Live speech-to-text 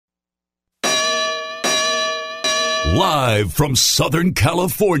Live from Southern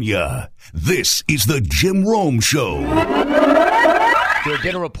California, this is the Jim Rome Show. There had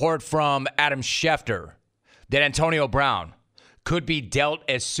been a report from Adam Schefter that Antonio Brown could be dealt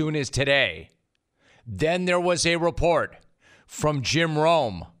as soon as today. Then there was a report from Jim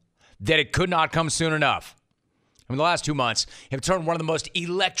Rome that it could not come soon enough. I mean, the last 2 months have turned one of the most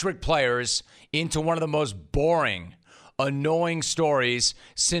electric players into one of the most boring, annoying stories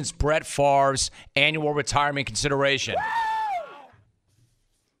since Brett Favre's annual retirement consideration.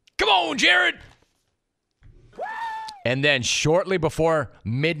 Come on, Jared! And then shortly before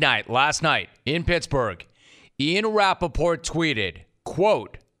midnight last night in Pittsburgh, Ian Rappaport tweeted,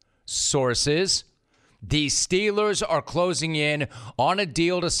 quote, sources, the Steelers are closing in on a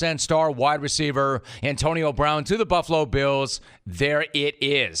deal to send star wide receiver Antonio Brown to the Buffalo Bills. There it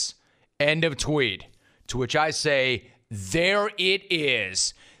is. End of tweet. To which I say, there it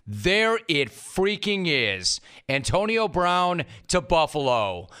is. There it freaking is. Antonio Brown to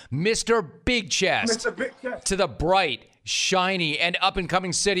Buffalo. Mr. Big Chest. Mr. Big Chest. To the bright, shiny, and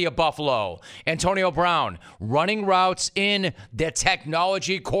up-and-coming city of Buffalo. Antonio Brown running routes in the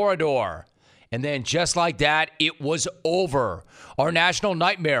technology corridor. And then just like that, it was over. Our national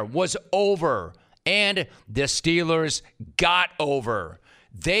nightmare was over. And the Steelers got over.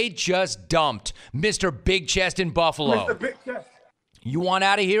 They just dumped Mr. Big Chest in Buffalo. Mr. Big Chest. You want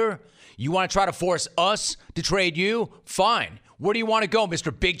out of here? You want to try to force us to trade you? Fine. Where do you want to go,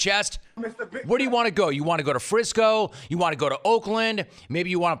 Mr. Big Chest? Where do you want to go? You want to go to Frisco? You want to go to Oakland? Maybe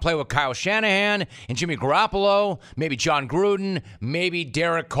you want to play with Kyle Shanahan and Jimmy Garoppolo? Maybe John Gruden? Maybe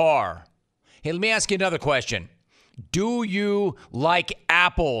Derek Carr? Hey, let me ask you another question. Do you like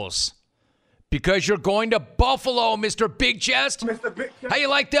apples? Because you're going to Buffalo, Mr. Big Chest. Mr. Big Chest. How you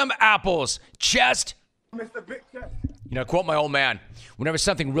like them apples, Chest? Mr. Big Chest. You know, quote my old man, whenever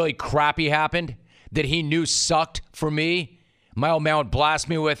something really crappy happened that he knew sucked for me, my old man would blast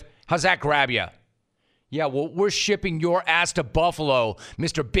me with, how's that grab you? Yeah, well, we're shipping your ass to Buffalo,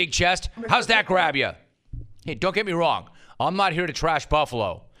 Mr. Big Chest. How's that grab you? Hey, don't get me wrong. I'm not here to trash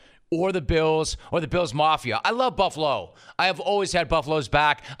Buffalo or the Bills or the Bills Mafia. I love Buffalo. I have always had Buffalo's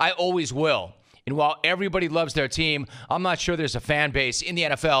back. I always will. And while everybody loves their team, I'm not sure there's a fan base in the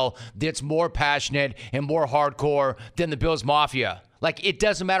NFL that's more passionate and more hardcore than the Bills Mafia. Like, it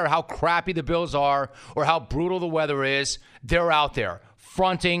doesn't matter how crappy the Bills are or how brutal the weather is, they're out there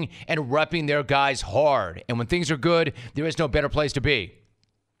fronting and repping their guys hard. And when things are good, there is no better place to be.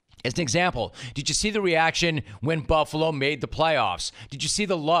 As an example, did you see the reaction when Buffalo made the playoffs? Did you see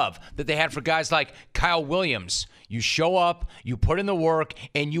the love that they had for guys like Kyle Williams? You show up, you put in the work,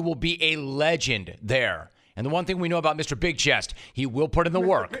 and you will be a legend there. And the one thing we know about Mr. Big Chest, he will put in the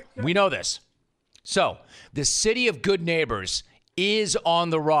work. We know this. So, the city of good neighbors is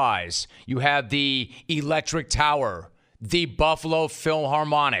on the rise. You have the Electric Tower, the Buffalo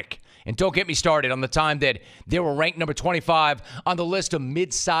Philharmonic. And don't get me started on the time that they were ranked number 25 on the list of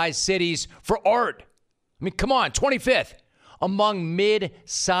mid-sized cities for art. I mean, come on, 25th among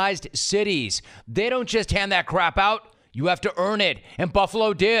mid-sized cities. They don't just hand that crap out. You have to earn it, and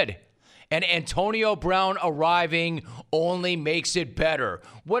Buffalo did. And Antonio Brown arriving only makes it better.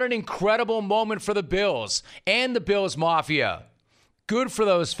 What an incredible moment for the Bills and the Bills Mafia. Good for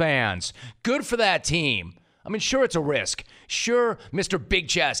those fans. Good for that team. I mean, sure, it's a risk. Sure, Mr. Big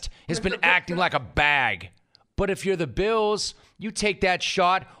Chest has been acting like a bag. But if you're the Bills, you take that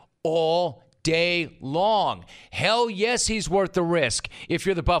shot all day long. Hell yes, he's worth the risk if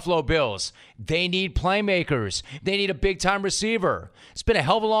you're the Buffalo Bills. They need playmakers. They need a big-time receiver. It's been a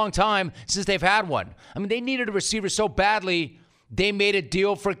hell of a long time since they've had one. I mean, they needed a receiver so badly, they made a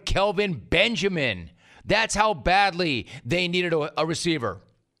deal for Kelvin Benjamin. That's how badly they needed a receiver.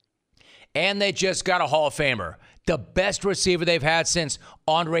 And they just got a Hall of Famer, the best receiver they've had since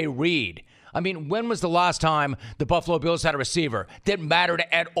Andre Reed. I mean, when was the last time the Buffalo Bills had a receiver that mattered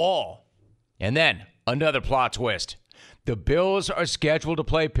at all? And then another plot twist. The Bills are scheduled to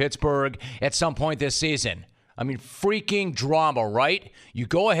play Pittsburgh at some point this season. I mean, freaking drama, right? You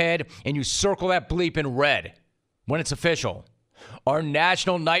go ahead and you circle that bleep in red when it's official. Our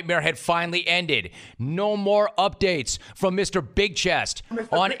national nightmare had finally ended. No more updates from Mr. Big Chest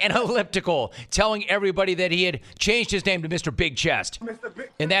on an elliptical telling everybody that he had changed his name to Mr. Big Chest.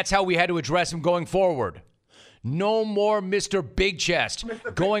 And that's how we had to address him going forward. No more Mr. Big Chest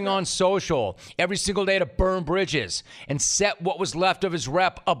going on social every single day to burn bridges and set what was left of his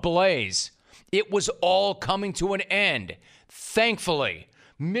rep ablaze. It was all coming to an end. Thankfully,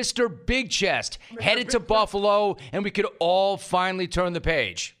 Mr. Big Chest headed to Buffalo, and we could all finally turn the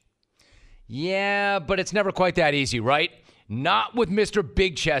page. Yeah, but it's never quite that easy, right? Not with Mr.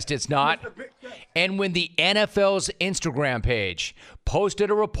 Big Chest, it's not. And when the NFL's Instagram page posted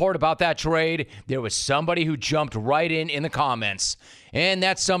a report about that trade, there was somebody who jumped right in the comments. And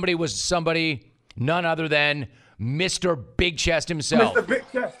that somebody was somebody none other than Mr. Big Chest himself. Mr. Big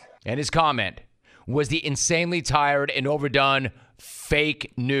Chest. And his comment was the insanely tired and overdone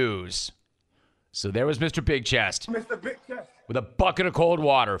fake news. So there was Mr. Big Chest. Mr. Big Chest. With a bucket of cold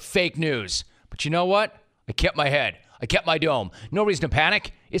water. Fake news. But you know what? I kept my head. I kept my dome. No reason to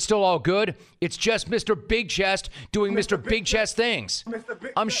panic. It's still all good. It's just Mr. Big Chest doing Mr. Big Chest things.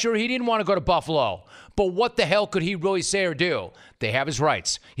 I'm sure he didn't want to go to Buffalo. But what the hell could he really say or do? They have his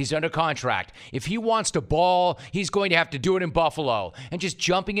rights. He's under contract. If he wants to ball, he's going to have to do it in Buffalo. And just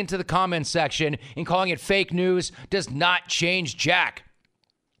jumping into the comments section and calling it fake news does not change jack.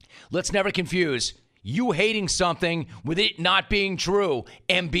 Let's never confuse you hating something with it not being true.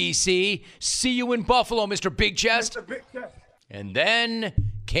 NBC, see you in Buffalo, Mr. Big Chest. Mr. Big Chest. And then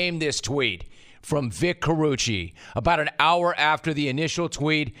came this tweet from Vic Carucci about an hour after the initial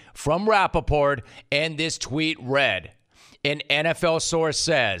tweet from Rappaport, and this tweet read, an NFL source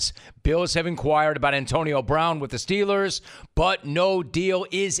says, Bills have inquired about Antonio Brown with the Steelers, but no deal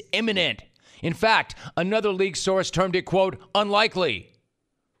is imminent. In fact, another league source termed it, quote, unlikely.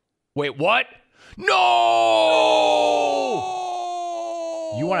 Wait, what? No!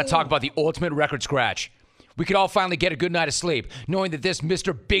 You want to talk about the ultimate record scratch? We could all finally get a good night of sleep, knowing that this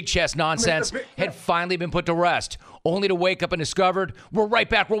Mr. Big Chest nonsense had finally been put to rest, only to wake up and discovered we're right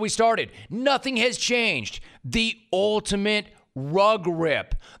back where we started. Nothing has changed. The ultimate rug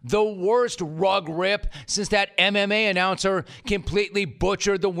rip. The worst rug rip since that MMA announcer completely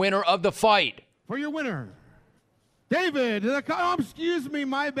butchered the winner of the fight. For your winner, David, excuse me,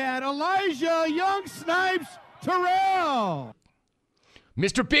 my bad, Elijah Young Snipes Terrell.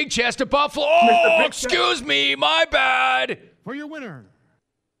 Mr. Big Chest of Buffalo. Oh, excuse me, my bad. For your winner.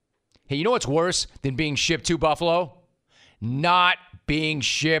 Hey, you know what's worse than being shipped to Buffalo? Not being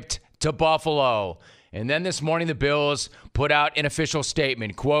shipped to Buffalo. And then this morning, the Bills put out an official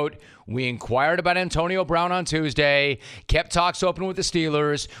statement. Quote, we inquired about Antonio Brown on Tuesday, kept talks open with the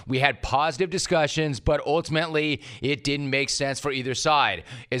Steelers. We had positive discussions, but ultimately it didn't make sense for either side.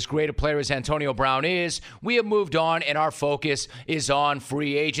 As great a player as Antonio Brown is, we have moved on and our focus is on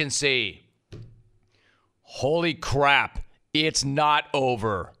free agency. Holy crap, it's not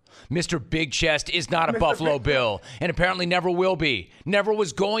over. Mr. Big Chest is not a Buffalo Bill and apparently never will be, never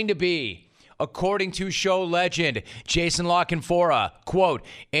was going to be. According to show legend Jason La Canfora, quote,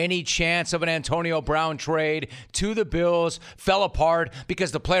 any chance of an Antonio Brown trade to the Bills fell apart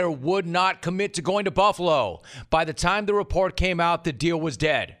because the player would not commit to going to Buffalo. By the time the report came out, the deal was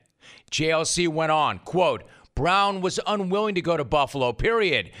dead. JLC went on, quote, Brown was unwilling to go to Buffalo,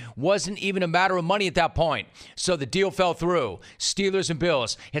 period. Wasn't even a matter of money at that point. So the deal fell through. Steelers and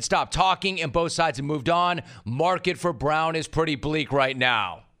Bills had stopped talking and both sides had moved on. Market for Brown is pretty bleak right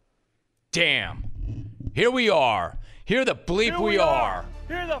now. Damn. Here we are. Here the bleep we are.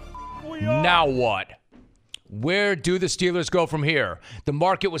 Here the we are. Now what? Where do the Steelers go from here? The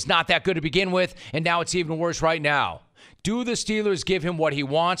market was not that good to begin with, and now it's even worse right now. Do the Steelers give him what he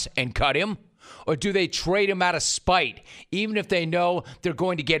wants and cut him? Or do they trade him out of spite, even if they know they're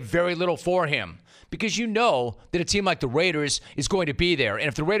going to get very little for him? Because you know that a team like the Raiders is going to be there, and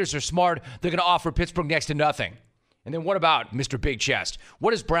if the Raiders are smart, they're going to offer Pittsburgh next to nothing. And then what about Mr. Big Chest?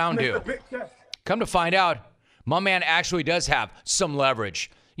 What does Brown do? Come to find out, my man actually does have some leverage.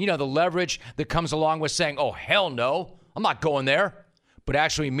 You know, the leverage that comes along with saying, oh, hell no, I'm not going there, but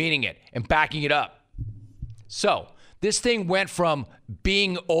actually meaning it and backing it up. So this thing went from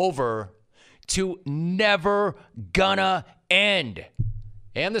being over to never gonna end.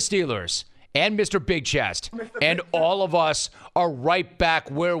 And the Steelers and Mr. Big Chest and all of us are right back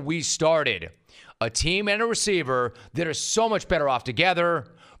where we started. A team and a receiver that are so much better off together,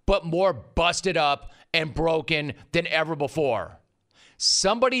 but more busted up and broken than ever before.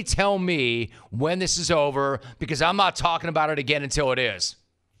 Somebody tell me when this is over, because I'm not talking about it again until it is.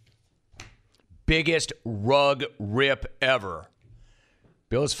 Biggest rug rip ever.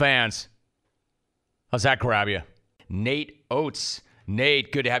 Bills fans, how's that grab you? Nate Oates.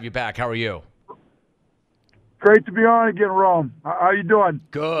 Nate, good to have you back. How are you? Great to be on again, Rome. How you doing?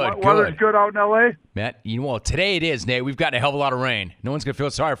 Good, Weather's good out in L.A.? Matt, today it is, Nate. We've gotten a hell of a lot of rain. No one's going to feel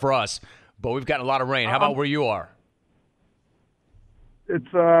sorry for us, but we've gotten a lot of rain. How about where you are? It's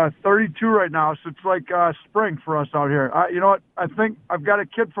 32 right now, so it's like spring for us out here. You know what? I think I've got a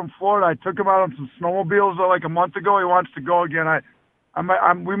kid from Florida. I took him out on some snowmobiles like a month ago. He wants to go again.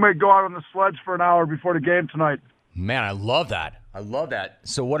 We might go out on the sleds for an hour before the game tonight. Man, I love that. I love that.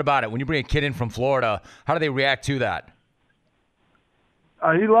 So what about it? When you bring a kid in from Florida, how do they react to that?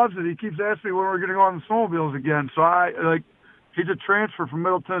 He loves it. He keeps asking me when we're going to go on the snowmobiles again. So he's a transfer from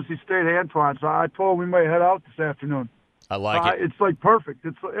Middle Tennessee State, Antoine. So I told him we might head out this afternoon. I like it. It's like perfect.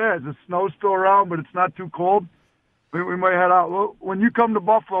 The snow's still around, but it's not too cold. We might head out. Well, when you come to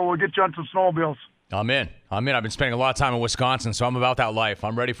Buffalo, we'll get you on some snowmobiles. I'm in. I've been spending a lot of time in Wisconsin, so I'm about that life.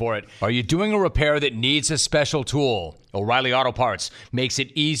 I'm ready for it. Are you doing a repair that needs a special tool? O'Reilly Auto Parts makes it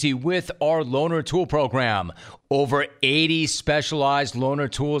easy with our loaner tool program. Over 80 specialized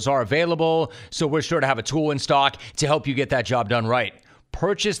loaner tools are available, so we're sure to have a tool in stock to help you get that job done right.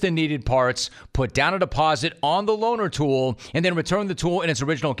 Purchase the needed parts, put down a deposit on the loaner tool, and then return the tool in its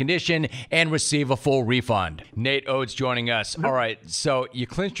original condition and receive a full refund. Nate Oates joining us. All right, so you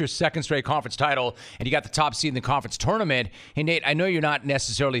clinched your second straight conference title, and you got the top seed in the conference tournament. Hey, Nate, I know you're not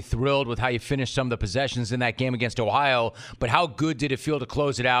necessarily thrilled with how you finished some of the possessions in that game against Ohio, but how good did it feel to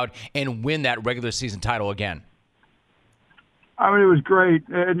close it out and win that regular season title again? I mean, it was great,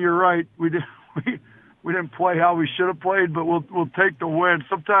 and you're right. We didn't play how we should have played, but we'll take the win.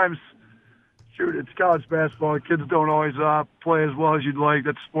 Sometimes, shoot, it's college basketball. Kids don't always play as well as you'd like.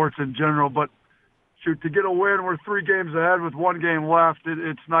 That's sports in general. But, shoot, to get a win, we're 3 games ahead with 1 game left.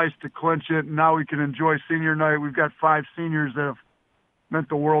 It's nice to clinch it, and now we can enjoy senior night. We've got 5 seniors that have meant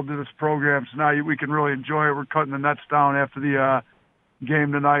the world to this program, so now we can really enjoy it. We're cutting the nets down after the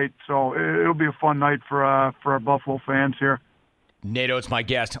game tonight, so it'll be a fun night for our Buffalo fans here. Nate Oates, my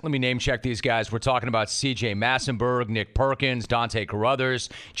guest. Let me name check these guys. We're talking about C.J. Massenberg, Nick Perkins, Dante Carruthers,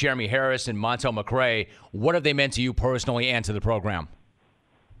 Jeremy Harris, and Montel McRae. What have they meant to you personally and to the program?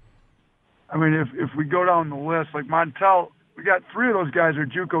 I mean, if we go down the list, like Montel, we got 3 of those guys are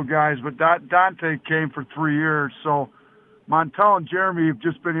JUCO guys, but Dante came for 3 years. So Montel and Jeremy have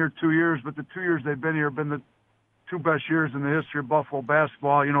just been here 2 years, but the 2 years they've been here have been the 2 best years in the history of Buffalo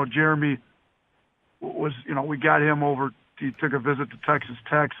basketball. You know, Jeremy was, we got him over. He took a visit to Texas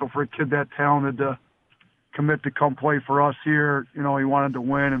Tech, so for a kid that talented to commit to come play for us here, he wanted to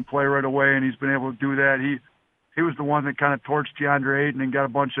win and play right away, and he's been able to do that. He was the one that kind of torched DeAndre Ayton and got a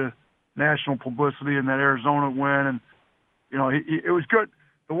bunch of national publicity in that Arizona win, and it was good.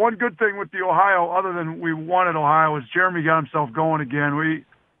 The one good thing with the Ohio, other than we won at Ohio, is Jeremy got himself going again.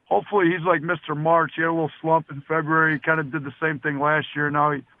 Hopefully he's like Mr. March. He had a little slump in February. He kind of did the same thing last year.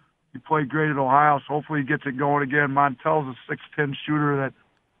 Now he played great at Ohio, so hopefully he gets it going again. Montel's a 6'10" shooter that,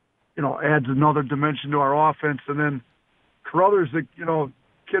 adds another dimension to our offense. And then Carruthers, the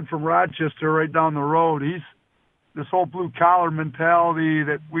kid from Rochester right down the road. He's this whole blue-collar mentality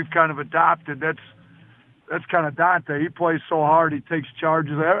that we've kind of adopted. That's kind of Dante. He plays so hard. He takes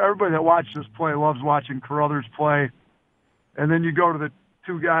charges. Everybody that watches us play loves watching Carruthers play. And then you go to the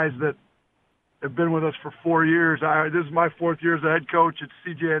 2 guys that have been with us for 4 years. This is my 4th year as a head coach. It's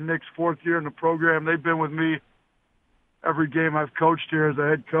CJ and Nick's 4th year in the program. They've been with me every game I've coached here as a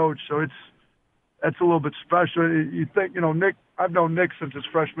head coach, so that's a little bit special. You think, Nick, I've known Nick since his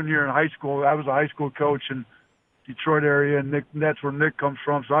freshman year in high school. I was a high school coach in Detroit area, and that's where Nick comes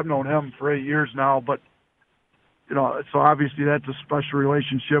from, so I've known him for 8 years now. But, so obviously that's a special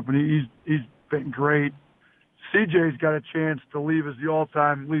relationship, and he's been great. CJ's got a chance to leave as the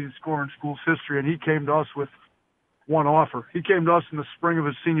all-time leading scorer in school's history, and he came to us with one offer. He came to us in the spring of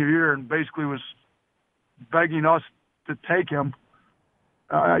his senior year and basically was begging us to take him.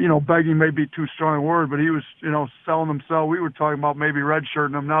 Begging may be too strong a word, but he was, selling himself. We were talking about maybe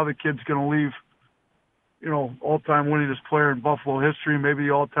redshirting him. Now the kid's going to leave, all-time winningest player in Buffalo history, maybe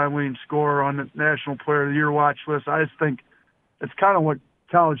the all-time leading scorer on the National Player of the Year watch list. I just think it's kind of what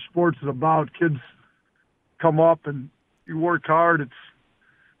college sports is about. Kids come up and you work hard,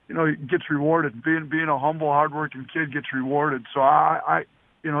 it gets rewarded. Being a humble, hardworking kid gets rewarded. So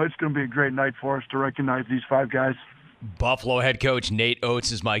it's going to be a great night for us to recognize these 5 guys. Buffalo head coach Nate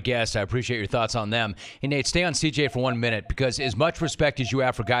Oates is my guest. I appreciate your thoughts on them. Hey, Nate, stay on CJ for 1 minute, because as much respect as you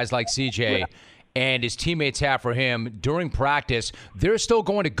have for guys like CJ and his teammates have for him, during practice, they're still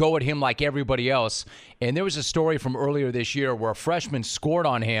going to go at him like everybody else. And there was a story from earlier this year where a freshman scored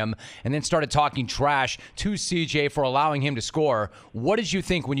on him and then started talking trash to CJ for allowing him to score. What did you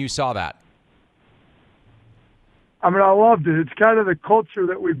think when you saw that? I mean, I loved it. It's kind of the culture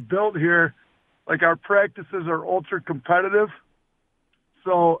that we've built here. Like, our practices are ultra competitive.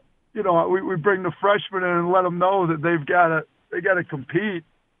 So, we bring the freshmen in and let them know that they got to compete.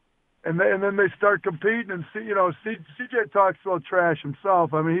 And then they start competing, and CJ talks a little trash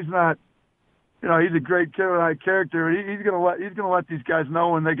himself. I mean, he's not, he's a great kid with high character. He's gonna let these guys know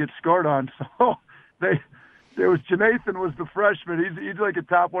when they get scored on. So Janathan was the freshman. He's like a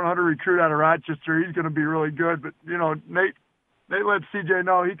top 100 recruit out of Rochester. He's gonna be really good. But Nate let CJ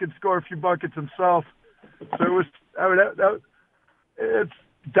know he could score a few buckets himself. So it was, it's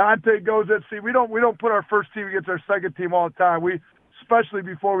Dante goes at see. We don't put our first team against our second team all the time. We especially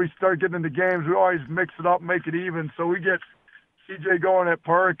before we start getting into games, we always mix it up, make it even. So we get CJ going at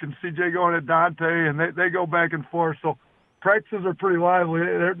Perk and CJ going at Dante, and they go back and forth. So practices are pretty lively.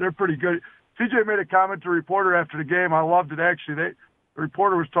 They're pretty good. CJ made a comment to a reporter after the game. I loved it, actually. The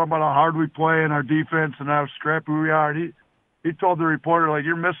reporter was talking about how hard we play and our defense and how scrappy we are. And he told the reporter, like,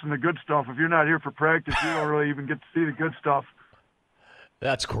 you're missing the good stuff. If you're not here for practice, you don't really even get to see the good stuff.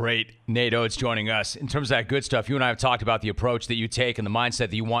 That's great. Nate Oates joining us. In terms of that good stuff, you and I have talked about the approach that you take and the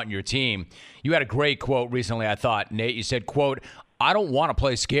mindset that you want in your team. You had a great quote recently, I thought, Nate. You said, quote, I don't want to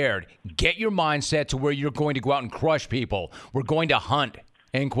play scared. Get your mindset to where you're going to go out and crush people. We're going to hunt,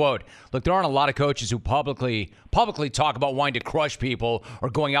 end quote. Look, there aren't a lot of coaches who publicly talk about wanting to crush people or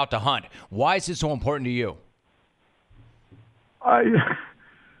going out to hunt. Why is it so important to you? I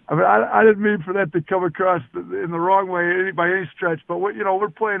didn't mean for that to come across in the wrong way by any stretch, but we're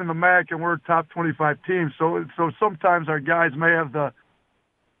playing in the MAC and we're a top 25 team, so sometimes our guys may have the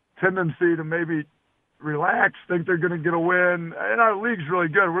tendency to maybe relax, think they're going to get a win, and our league's really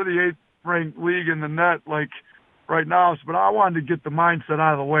good. We're the 8th ranked league in the net, like right now, but I wanted to get the mindset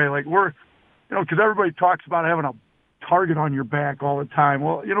out of the way, like because everybody talks about having a target on your back all the time.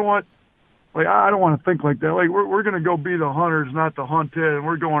 Well, you know what? Like, I don't want to think like that. Like, we're going to go be the hunters, not the hunted, and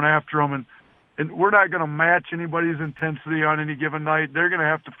we're going after them. And we're not going to match anybody's intensity on any given night. They're going to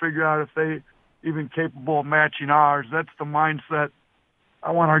have to figure out if they even capable of matching ours. That's the mindset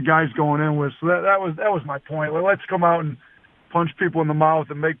I want our guys going in with. So that was my point. Like, let's come out and punch people in the mouth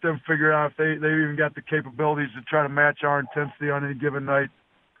and make them figure out if they even got the capabilities to try to match our intensity on any given night.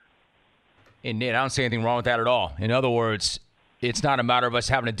 And Nate, I don't see anything wrong with that at all. In other words, it's not a matter of us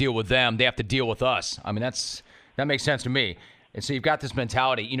having to deal with them. They have to deal with us. I mean, that makes sense to me. And so you've got this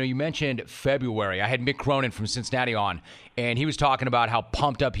mentality. You mentioned February. I had Mick Cronin from Cincinnati on, and he was talking about how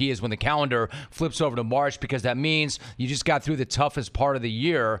pumped up he is when the calendar flips over to March because that means you just got through the toughest part of the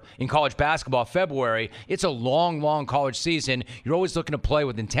year in college basketball, February. It's a long, long college season. You're always looking to play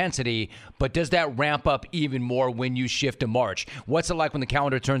with intensity, but does that ramp up even more when you shift to March? What's it like when the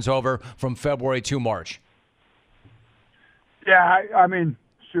calendar turns over from February to March? Yeah, I mean,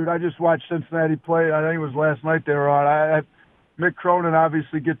 shoot, I just watched Cincinnati play. I think it was last night they were on. Mick Cronin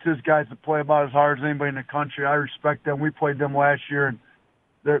obviously gets his guys to play about as hard as anybody in the country. I respect them. We played them last year, and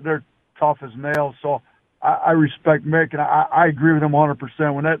they're tough as nails. So I respect Mick, and I agree with him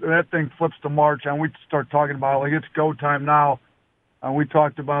 100%. When that thing flips to March, and we start talking about it, like, it's go time now, and we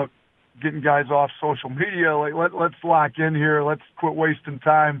talked about getting guys off social media. Like, let's lock in here. Let's quit wasting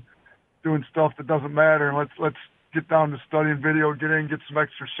time doing stuff that doesn't matter, and let's get down to studying video, get in, get some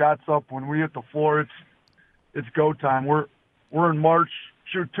extra shots up. When we hit the floor, it's go time. We're in March.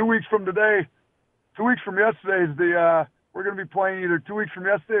 Shoot, 2 weeks from today, 2 weeks from yesterday is we're going to be playing either 2 weeks from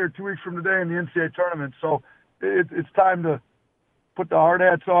yesterday or 2 weeks from today in the NCAA tournament. So it's time to put the hard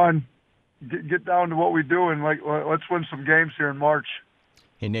hats on, get down to what we do, and let's win some games here in March.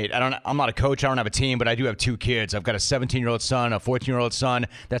 Hey, Nate, I'm not a coach. I don't have a team, but I do have 2 kids. I've got a 17-year-old son, a 14-year-old son.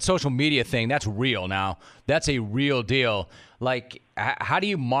 That social media thing, that's real now. That's a real deal. Like, how do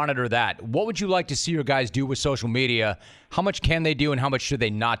you monitor that? What would you like to see your guys do with social media? How much can they do and how much should they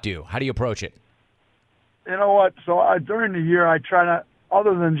not do? How do you approach it? You know what? So during the year, I try to,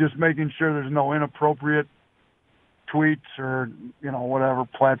 other than just making sure there's no inappropriate tweets or, whatever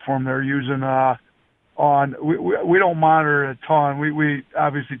platform they're using, we don't monitor it a ton. We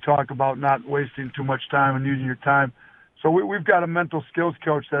obviously talk about not wasting too much time and using your time. So we've got a mental skills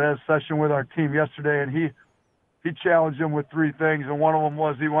coach that had a session with our team yesterday, and he challenged them with 3 things, and one of them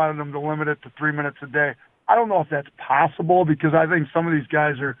was he wanted them to limit it to 3 minutes a day. I don't know if that's possible because I think some of these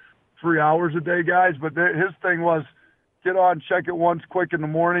guys are 3 hours a day guys, but his thing was get on, check it once quick in the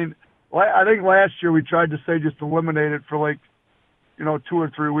morning. I think last year we tried to say just eliminate it for 2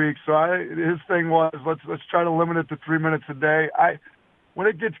 or 3 weeks. So his thing was let's try to limit it to 3 minutes a day. When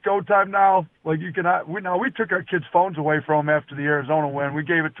it gets go time now, we took our kids' phones away from them after the Arizona win. We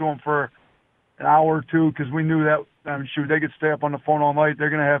gave it to them for an hour or two because we knew that they could stay up on the phone all night.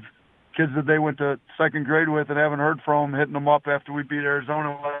 They're going to have kids that they went to second grade with and haven't heard from hitting them up after we beat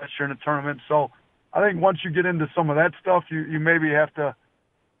Arizona last year in the tournament. So I think once you get into some of that stuff, you maybe have to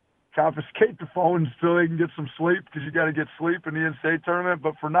confiscate the phones so they can get some sleep because you got to get sleep in the NCAA tournament.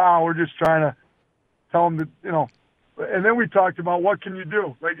 But for now, we're just trying to tell them that, and then we talked about what can you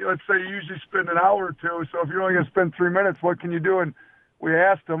do? Like, let's say you usually spend an hour or two. So if you're only going to spend 3 minutes, what can you do? And we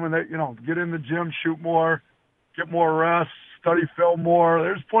asked them, and they, get in the gym, shoot more, get more rest, study film more.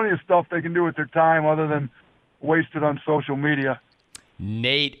 There's plenty of stuff they can do with their time other than waste it on social media.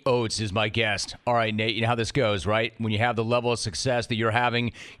 Nate Oates is my guest. All right, Nate, you know how this goes, right? When you have the level of success that you're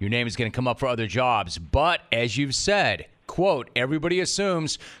having, your name is going to come up for other jobs. But as you've said, quote, everybody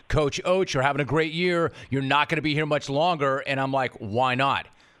assumes, Coach Oates, you're having a great year. You're not going to be here much longer. And I'm like, why not?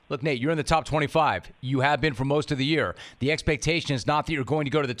 Look, Nate, you're in the top 25. You have been for most of the year. The expectation is not that you're going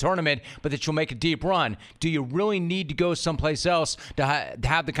to go to the tournament, but that you'll make a deep run. Do you really need to go someplace else to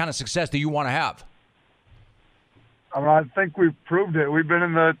have the kind of success that you want to have? I think we've proved it. We've been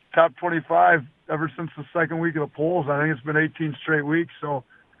in the top 25 ever since the second week of the polls. I think it's been 18 straight weeks. So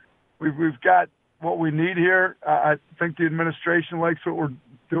we've got what we need here. I think the administration likes what we're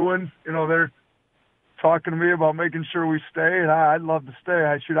doing. You know, they're talking to me about making sure we stay, and I'd love to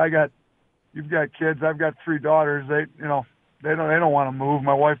stay. You've got kids. I've got 3 daughters. They don't want to move.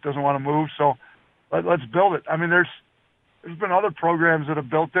 My wife doesn't want to move. So let's build it. I mean, there's been other programs that have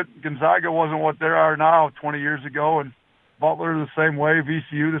built it. Gonzaga wasn't what they are now 20 years ago, and Butler the same way,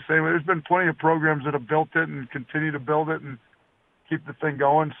 VCU the same way. There's been plenty of programs that have built it and continue to build it and keep the thing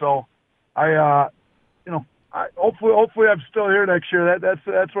going. So hopefully I'm still here next year.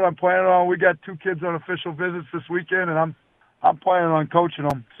 That's what I'm planning on. We got 2 kids on official visits this weekend, and I'm planning on coaching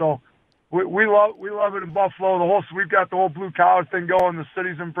them. So we love it in Buffalo. We've got the whole blue collar thing going. The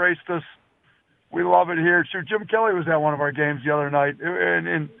city's embraced us. We love it here. Sure, Jim Kelly was at one of our games the other night,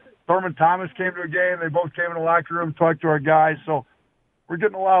 and Thurman Thomas came to a game. They both came in the locker room, talked to our guys. So we're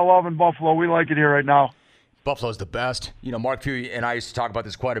getting a lot of love in Buffalo. We like it here right now. Buffalo's the best. You know, Mark Few and I used to talk about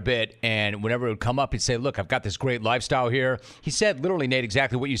this quite a bit, and whenever it would come up, he'd say, look, I've got this great lifestyle here. He said, literally, Nate,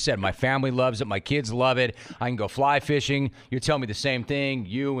 exactly what you said. My family loves it. My kids love it. I can go fly fishing. You're telling me the same thing.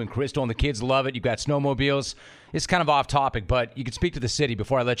 You and Crystal and the kids love it. You've got snowmobiles. It's kind of off topic, but you can speak to the city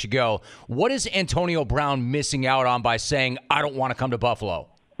before I let you go. What is Antonio Brown missing out on by saying, I don't want to come to Buffalo?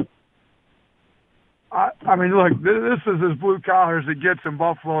 I mean, look, this is as blue collar as it gets in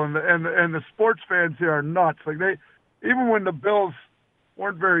Buffalo, and the sports fans here are nuts. Like even when the Bills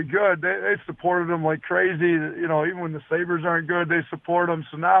weren't very good, they supported them like crazy. You know, even when the Sabres aren't good, they support them.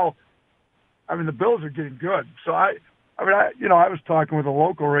 So now, I mean, the Bills are getting good. So I was talking with a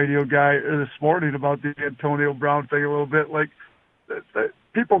local radio guy this morning about the Antonio Brown thing a little bit. Like,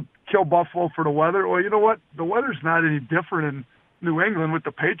 people kill Buffalo for the weather. Well, you know what? The weather's not any different in New England with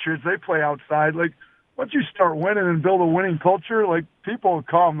the Patriots. They play outside. Like, once you start winning and build a winning culture, like, people will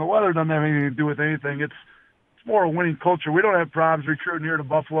come. The weather doesn't have anything to do with anything. It's more a winning culture. We don't have problems recruiting here to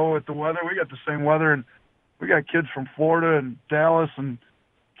Buffalo with the weather. We got the same weather, and we got kids from Florida and Dallas and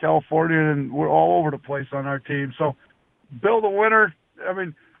California, and we're all over the place on our team. So build a winner. I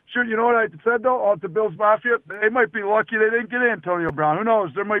mean, sure, you know what I said, though, at the Bills Mafia? They might be lucky they didn't get Antonio Brown. Who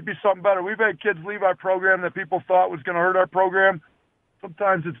knows? There might be something better. We've had kids leave our program that people thought was going to hurt our program.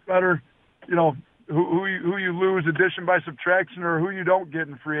 Sometimes it's better, you know, who you lose addition by subtraction or who you don't get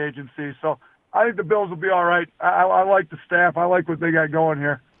in free agency. So I think the Bills will be all right. I like the staff. I like what they got going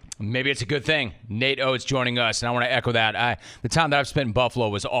here. Maybe it's a good thing. Nate Oates joining us, and I want to echo that. The time that I've spent in Buffalo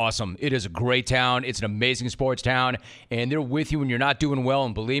was awesome. It is a great town. It's an amazing sports town, and they're with you when you're not doing well.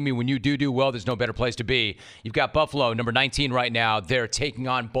 And believe me, when you do well, there's no better place to be. You've got Buffalo, number 19 right now. They're taking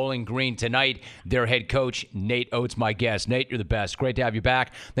on Bowling Green tonight. Their head coach, Nate Oates, my guest. Nate, you're the best. Great to have you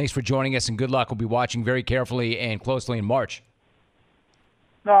back. Thanks for joining us, and good luck. We'll be watching very carefully and closely in March.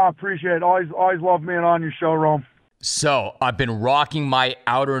 No, I appreciate it. Always love being on your show, Rome. So, I've been rocking my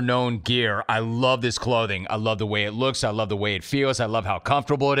Outer Known gear. I love this clothing. I love the way it looks. I love the way it feels. I love how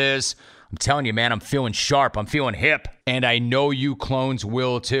comfortable it is. I'm telling you, man, I'm feeling sharp. I'm feeling hip. And I know you clones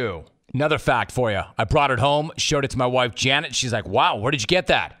will too. Another fact for you. I brought it home, showed it to my wife, Janet. She's like, wow, where did you get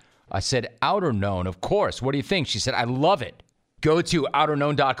that? I said, Outer Known, of course. What do you think? She said, I love it. Go to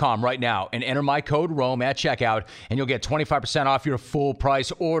outerknown.com right now and enter my code ROME at checkout, and you'll get 25% off your full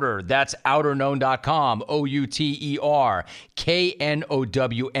price order. That's outerknown.com,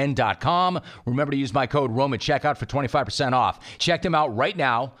 outerknown.com. Remember to use my code ROME at checkout for 25% off. Check them out right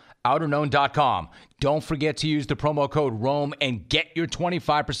now, outerknown.com. Don't forget to use the promo code ROME and get your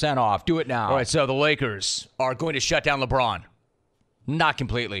 25% off. Do it now. All right, so the Lakers are going to shut down LeBron. Not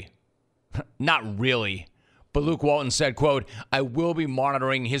completely. Not really. But Luke Walton said, quote, I will be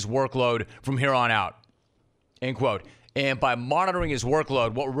monitoring his workload from here on out, end quote. And by monitoring his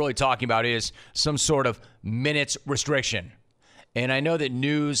workload, what we're really talking about is some sort of minutes restriction. And I know that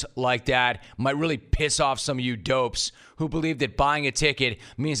news like that might really piss off some of you dopes who believe that buying a ticket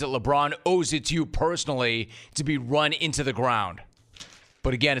means that LeBron owes it to you personally to be run into the ground.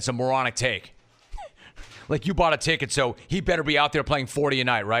 But again, it's a moronic take. Like, you bought a ticket, so he better be out there playing 40 a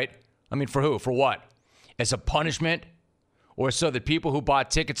night, right? I mean, for who? For what? As a punishment, or so that people who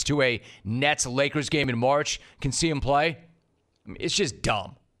bought tickets to a Nets-Lakers game in March can see him play? I mean, it's just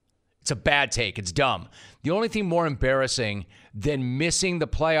dumb. It's a bad take. It's dumb. The only thing more embarrassing than missing the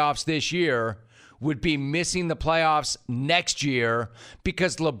playoffs this year would be missing the playoffs next year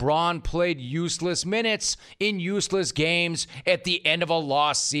because LeBron played useless minutes in useless games at the end of a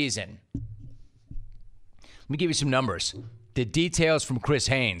lost season. Let me give you some numbers. The details from Chris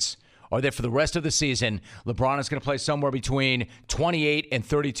Haynes are that for the rest of the season, LeBron is going to play somewhere between 28 and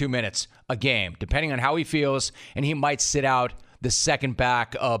 32 minutes a game, depending on how he feels, and he might sit out the second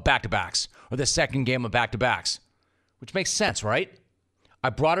back-to-backs or the second game of back-to-backs, which makes sense, right? I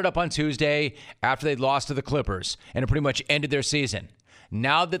brought it up on Tuesday after they lost to the Clippers, and it pretty much ended their season.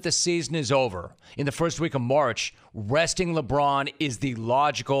 Now that the season is over, in the first week of March, resting LeBron is the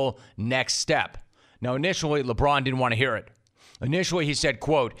logical next step. Now, initially, LeBron didn't want to hear it. Initially, he said,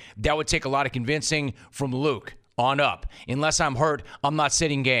 quote, "That would take a lot of convincing from Luke on up. Unless I'm hurt, I'm not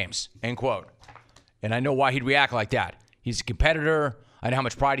sitting games," end quote. And I know why he'd react like that. He's a competitor. I know how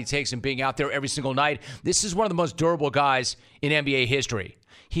much pride he takes in being out there every single night. This is one of the most durable guys in NBA history.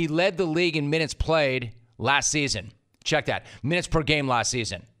 He led the league in minutes played last season. Check that. Minutes per game last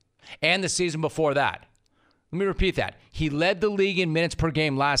season. And the season before that. Let me repeat that. He led the league in minutes per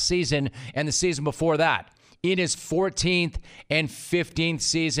game last season and the season before that in his 14th and 15th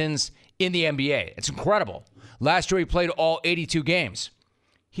seasons in the NBA. It's incredible. Last year he played all 82 games.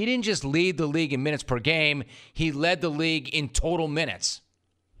 He didn't just lead the league in minutes per game. He led the league in total minutes.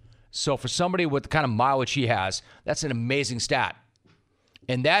 So for somebody with the kind of mileage he has, that's an amazing stat.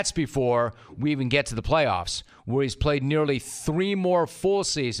 And that's before we even get to the playoffs, where he's played nearly 3 more full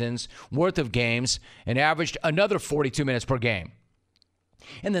seasons worth of games and averaged another 42 minutes per game.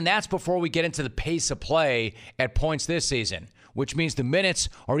 And then that's before we get into the pace of play at points this season, which means the minutes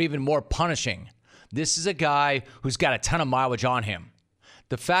are even more punishing. This is a guy who's got a ton of mileage on him.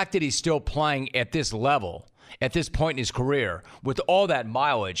 The fact that he's still playing at this level, at this point in his career, with all that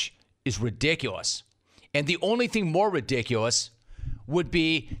mileage, is ridiculous. And the only thing more ridiculous would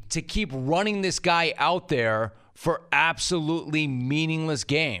be to keep running this guy out there for absolutely meaningless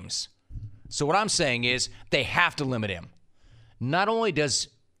games. So what I'm saying is they have to limit him. Not only does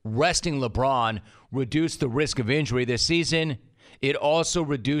resting LeBron reduce the risk of injury this season, it also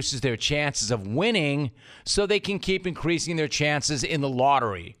reduces their chances of winning so they can keep increasing their chances in the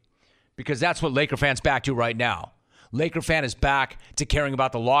lottery. Because that's what Laker fans back to right now. Laker fan is back to caring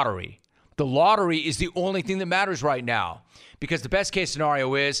about the lottery. The lottery is the only thing that matters right now. Because the best case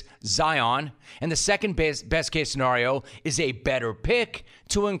scenario is Zion, and the second best case scenario is a better pick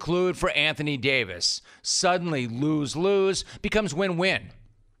to include for Anthony Davis. Suddenly, lose-lose becomes win-win.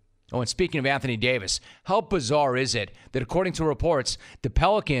 Oh, and speaking of Anthony Davis, how bizarre is it that according to reports, the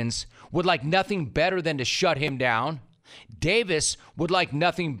Pelicans would like nothing better than to shut him down? Davis would like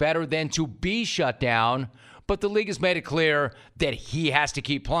nothing better than to be shut down, but the league has made it clear that he has to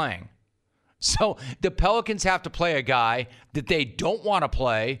keep playing. So the Pelicans have to play a guy that they don't want to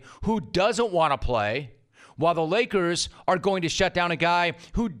play, who doesn't want to play, while the Lakers are going to shut down a guy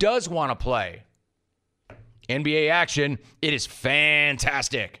who does want to play. NBA action, it is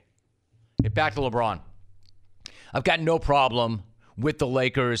fantastic. Get back to LeBron. I've got no problem with the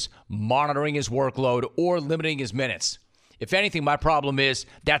Lakers monitoring his workload or limiting his minutes. If anything, my problem is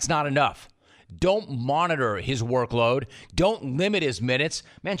that's not enough. Don't monitor his workload. Don't limit his minutes.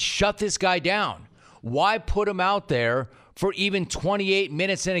 Man, shut this guy down. Why put him out there for even 28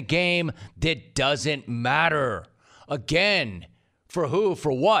 minutes in a game that doesn't matter? Again, for who?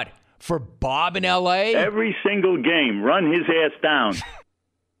 For what? For Bob in L.A.? Every single game, run his ass down.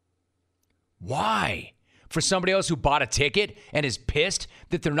 Why? For somebody else who bought a ticket and is pissed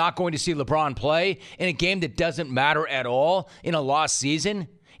that they're not going to see LeBron play in a game that doesn't matter at all in a lost season?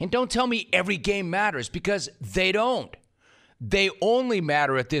 And don't tell me every game matters, because they don't. They only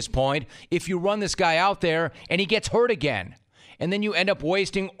matter at this point if you run this guy out there and he gets hurt again. And then you end up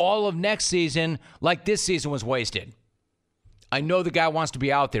wasting all of next season like this season was wasted. I know the guy wants to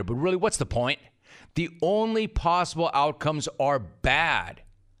be out there, but really, what's the point? The only possible outcomes are bad.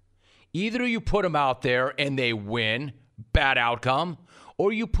 Either you put him out there and they win, bad outcome,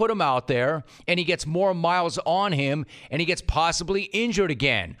 or you put him out there and he gets more miles on him and he gets possibly injured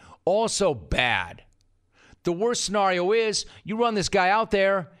again, also bad. The worst scenario is you run this guy out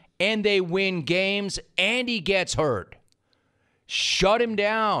there and they win games and he gets hurt. Shut him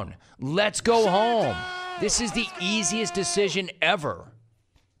down. Let's go home. This is the easiest decision ever.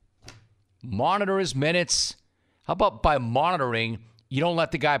 Monitor his minutes. How about by monitoring, you don't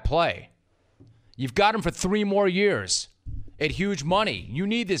let the guy play? You've got him for 3 more years at huge money. You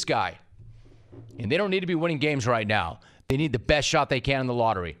need this guy. And they don't need to be winning games right now. They need the best shot they can in the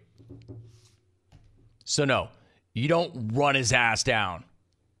lottery. So no, You don't run his ass down.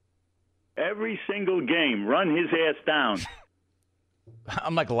 Every single game, run his ass down.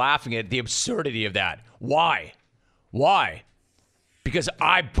 I'm like laughing at the absurdity of that. Why? Why? Because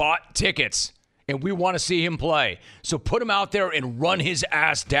I bought tickets and we want to see him play. So put him out there and run his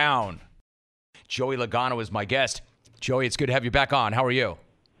ass down. Joey Logano is my guest. Joey, it's good to have you back on. How are you?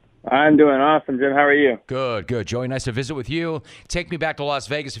 I'm doing awesome, Jim. How are you? Good, good. Joey, nice to visit with you. Take me back to Las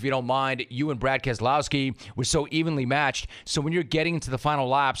Vegas, if you don't mind. You and Brad Keselowski were so evenly matched. So when you're getting into the final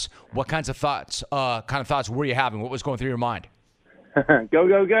laps, what kinds of thoughts were you having? What was going through your mind? Go,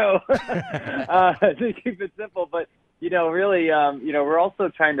 go, go. To keep it simple, but really, we're also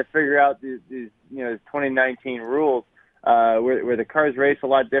trying to figure out these 2019 rules where the cars race a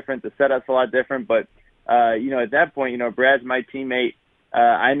lot different, the setup's a lot different. But at that point, Brad's my teammate.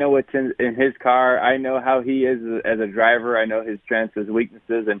 I know what's in his car. I know how he is as a driver. I know his strengths, his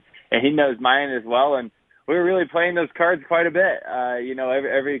weaknesses, and he knows mine as well. And we were really playing those cards quite a bit.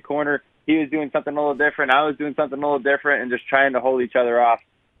 Every corner he was doing something a little different. I was doing something a little different, and just trying to hold each other off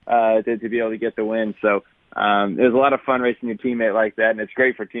to be able to get the win. So it was a lot of fun racing your teammate like that, and it's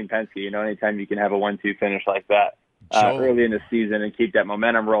great for Team Penske. Anytime you can have a 1-2 finish like that early in the season and keep that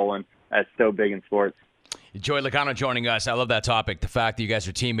momentum rolling, that's so big in sports. Joey Logano joining us. I love that topic, the fact that you guys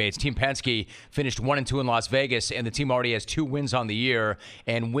are teammates. Team Penske finished 1-2 in Las Vegas, and the team already has 2 wins on the year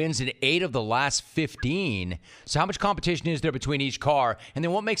and wins in 8 of the last 15. So how much competition is there between each car? And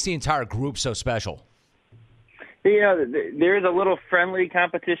then what makes the entire group so special? There is a little friendly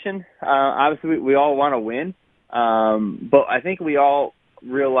competition. Obviously, we all want to win, but I think we all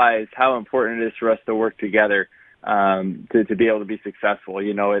realize how important it is for us to work together to be able to be successful,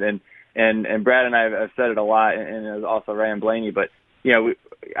 And Brad and I have said it a lot, and it was also Ryan Blaney, but,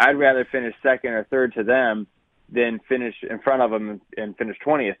 I'd rather finish second or third to them than finish in front of them and finish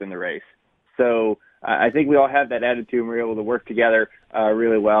 20th in the race. So I think we all have that attitude, and we're able to work together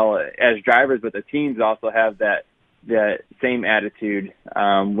really well as drivers, but the teams also have that same attitude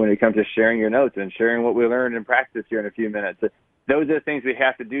when it comes to sharing your notes and sharing what we learned in practice here in a few minutes. Those are the things we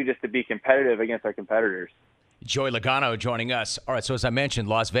have to do just to be competitive against our competitors. Joey Logano joining us. All right, so as I mentioned,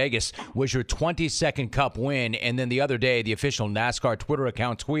 Las Vegas was your 22nd Cup win, and then the other day, the official NASCAR Twitter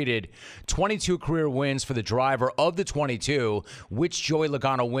account tweeted 22 career wins for the driver of the 22. Which Joey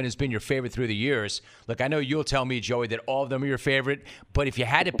Logano win has been your favorite through the years? Look, I know you'll tell me, Joey, that all of them are your favorite, but if you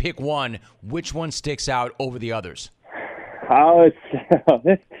had to pick one, which one sticks out over the others?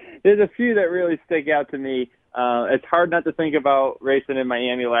 There's a few that really stick out to me. It's hard not to think about racing in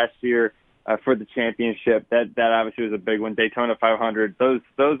Miami last year. For the championship, that obviously was a big one. Daytona 500,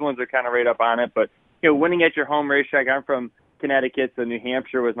 those ones are kind of right up on it. But winning at your home racetrack. I'm from Connecticut, so New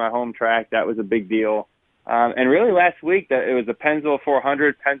Hampshire was my home track. That was a big deal. And really last week, it was the Pennzoil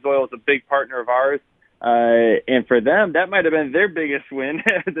 400. Pennzoil is a big partner of ours, and for them, that might have been their biggest win.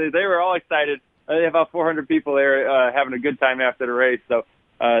 They were all excited. They have about 400 people there having a good time after the race. So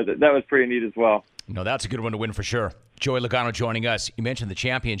that was pretty neat as well. No, that's a good one to win for sure. Joey Logano joining us. You mentioned the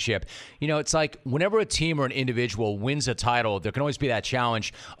championship. It's like whenever a team or an individual wins a title, there can always be that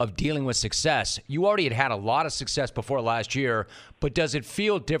challenge of dealing with success. You already had a lot of success before last year, but does it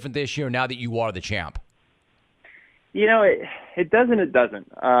feel different this year now that you are the champ? It doesn't. It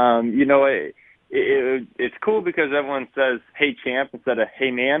doesn't. It's cool because everyone says, "Hey, champ," instead of "Hey,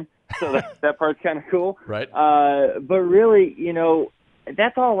 man." So that part's kind of cool. Right. But really,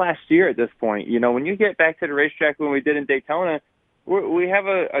 that's all last year at this point. When you get back to the racetrack when we did in Daytona, we have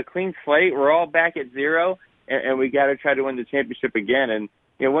a clean slate. We're all back at zero, and we got to try to win the championship again. And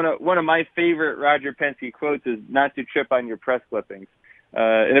one of my favorite Roger Penske quotes is not to trip on your press clippings.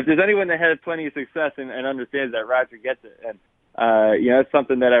 And if there's anyone that has plenty of success and understands that, Roger gets it. And it's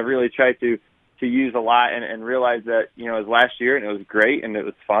something that I've really tried to use a lot and realize that it was last year and it was great and it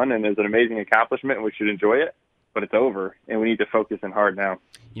was fun and it was an amazing accomplishment and we should enjoy it. But it's over, and we need to focus in hard now.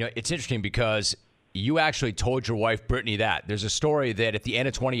 It's interesting because you actually told your wife, Brittany, that. There's a story that at the end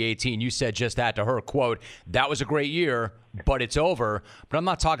of 2018, you said just that to her, quote, "That was a great year, but it's over." But I'm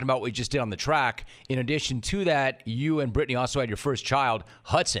not talking about what we just did on the track. In addition to that, you and Brittany also had your first child,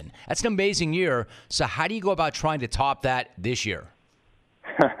 Hudson. That's an amazing year. So how do you go about trying to top that this year?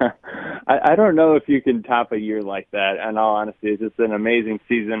 I don't know if you can top a year like that, in all honesty. It's just an amazing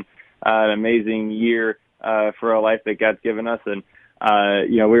season, an amazing year. For a life that God's given us. And,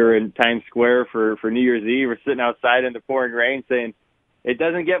 we were in Times Square for New Year's Eve. We're sitting outside in the pouring rain saying, it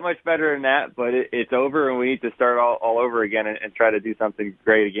doesn't get much better than that, but it's over and we need to start all over again and try to do something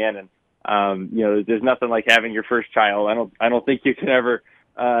great again. And, there's nothing like having your first child. I don't think you can ever,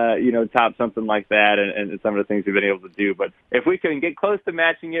 top something like that and some of the things we've been able to do. But if we can get close to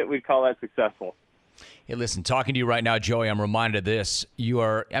matching it, we'd call that successful. Hey, listen, talking to you right now, Joey, I'm reminded of this.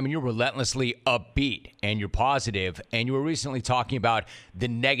 You're relentlessly upbeat and you're positive, and you were recently talking about the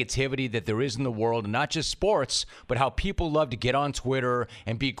negativity that there is in the world, and not just sports, but how people love to get on Twitter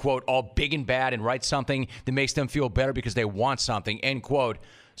and be, quote, all big and bad and write something that makes them feel better because they want something, end quote.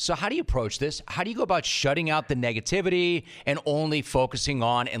 So how do you approach this? How do you go about shutting out the negativity and only focusing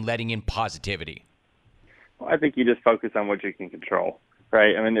on and letting in positivity? Well, I think you just focus on what you can control.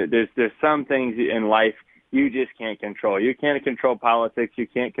 Right. I mean, there's some things in life you just can't control. You can't control politics. You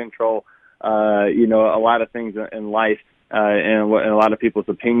can't control, a lot of things in life and a lot of people's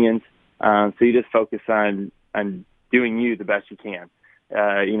opinions. So you just focus on doing you the best you can.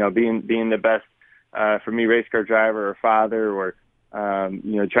 Being the best, for me, race car driver or father, or trying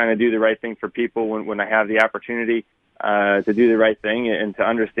to do the right thing for people when I have the opportunity to do the right thing, and to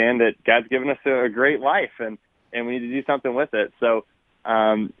understand that God's given us a great life and we need to do something with it. So.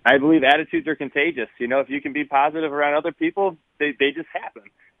 I believe attitudes are contagious. If you can be positive around other people, they just happen.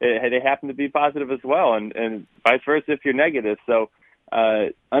 They happen to be positive as well, and vice versa if you're negative. So,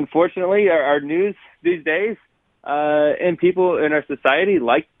 unfortunately, our news these days and people in our society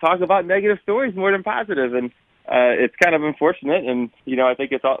like to talk about negative stories more than positive, and it's kind of unfortunate. And I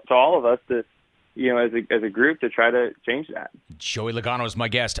think it's to all of us to, as a group, to try to change that. Joey Logano is my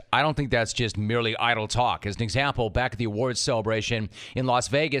guest. I don't think that's just merely idle talk. As an example, back at the awards celebration in Las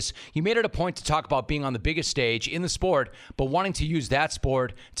Vegas, you made it a point to talk about being on the biggest stage in the sport, but wanting to use that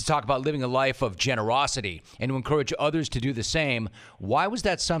sport to talk about living a life of generosity and to encourage others to do the same. Why was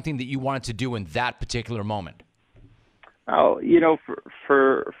that something that you wanted to do in that particular moment? Oh,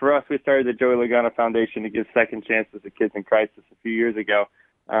 for us, we started the Joey Logano Foundation to give second chances to kids in crisis a few years ago.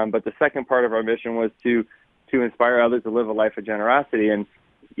 But the second part of our mission was to inspire others to live a life of generosity. And,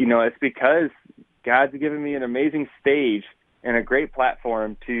 it's because God's given me an amazing stage and a great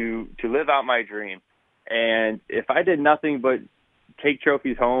platform to live out my dream. And if I did nothing but take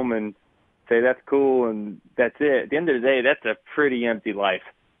trophies home and say that's cool and that's it, at the end of the day, that's a pretty empty life,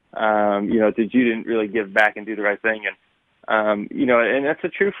 that you didn't really give back and do the right thing. And, and that's the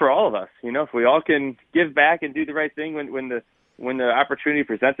truth for all of us. If we all can give back and do the right thing when the opportunity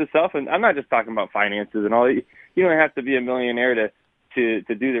presents itself, and I'm not just talking about finances and all. You don't have to be a millionaire to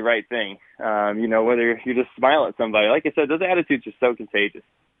do the right thing. Whether you just smile at somebody, like I said, those attitudes are so contagious.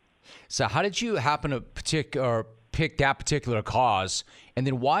 So, how did you happen to pick that particular cause, and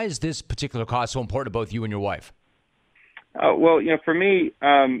then why is this particular cause so important to both you and your wife? Well, for me,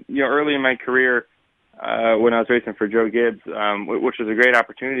 early in my career, when I was racing for Joe Gibbs, which was a great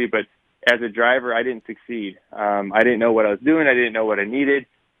opportunity, but as a driver, I didn't succeed. I didn't know what I was doing. I didn't know what I needed.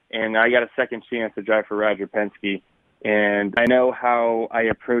 And I got a second chance to drive for Roger Penske. And I know how I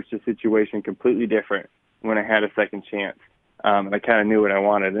approached the situation completely different when I had a second chance. And I kind of knew what I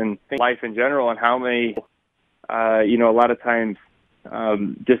wanted. And life in general, and how many, a lot of times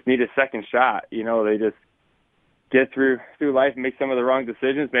just need a second shot. They just get through life and make some of the wrong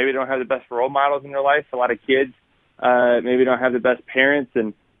decisions. Maybe don't have the best role models in their life. A lot of kids maybe don't have the best parents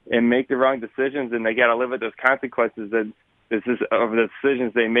and make the wrong decisions, and they got to live with those consequences of the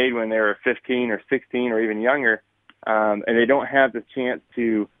decisions they made when they were 15 or 16 or even younger, and they don't have the chance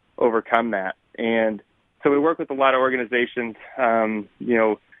to overcome that. And so we work with a lot of organizations,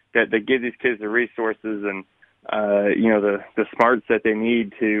 that give these kids the resources and, the smarts that they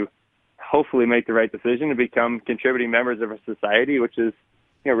need to hopefully make the right decision to become contributing members of a society, which is,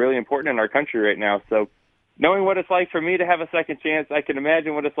 really important in our country right now. So, knowing what it's like for me to have a second chance, I can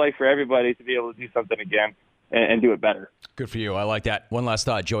imagine what it's like for everybody to be able to do something again and do it better. Good for you. I like that. One last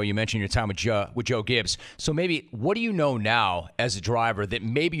thought, Joey. You mentioned your time with Joe Gibbs. So maybe what do you know now as a driver that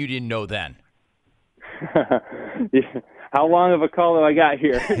maybe you didn't know then? How long of a call do I got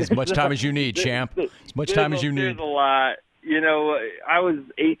here? As much time as you need, champ. As much time as you need. There's a lot. I was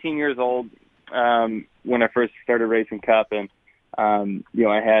 18 years old when I first started racing Cup, and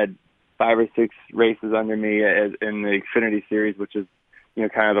I had 5 or 6 races under me in the Xfinity Series, which is,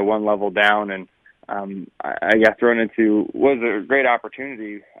 kind of the one level down. And I got thrown into what was a great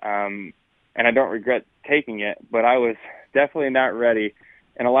opportunity, and I don't regret taking it, but I was definitely not ready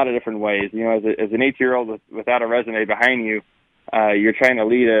in a lot of different ways. As an 18-year-old without a resume behind you, you're trying to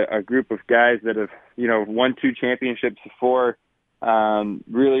lead a group of guys that have, won 2 championships before,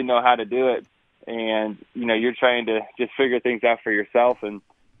 really know how to do it. And, you're trying to just figure things out for yourself. And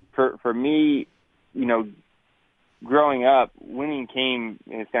for me, growing up, winning came,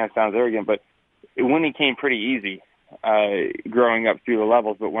 and it kind of sounds arrogant, but winning came pretty easy growing up through the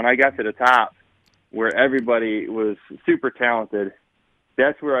levels. But when I got to the top, where everybody was super talented,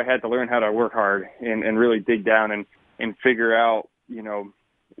 that's where I had to learn how to work hard and really dig down and figure out,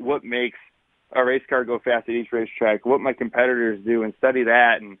 what makes a race car go fast at each racetrack, what my competitors do, and study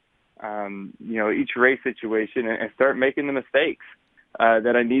that and, each race situation and start making the mistakes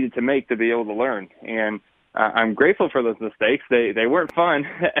that I needed to make to be able to learn. And I'm grateful for those mistakes. They weren't fun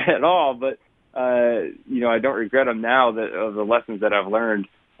at all, but, I don't regret them now of the lessons that I've learned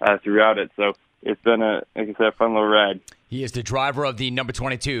throughout it. So it's been a fun little ride. He is the driver of the number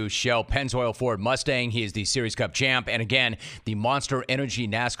 22 Shell Pennzoil Ford Mustang. He is the Series Cup champ. And again, the Monster Energy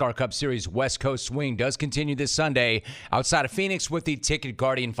NASCAR Cup Series West Coast Swing does continue this Sunday outside of Phoenix with the Ticket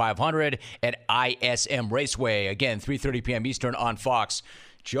Guardian 500 at ISM Raceway. Again, 3:30 p.m. Eastern on Fox.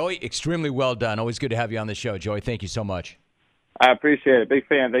 Joey, extremely well done. Always good to have you on the show. Joey, thank you so much. I appreciate it. Big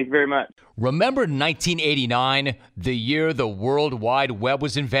fan. Thank you very much. Remember 1989, the year the World Wide Web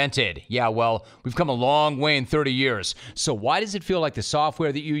was invented? Yeah, well, we've come a long way in 30 years. So why does it feel like the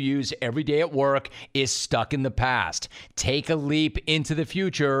software that you use every day at work is stuck in the past? Take a leap into the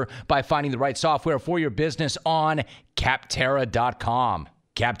future by finding the right software for your business on Capterra.com.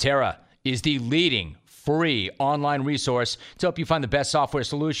 Capterra is the leading free online resource to help you find the best software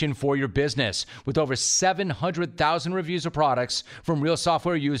solution for your business. With over 700,000 reviews of products from real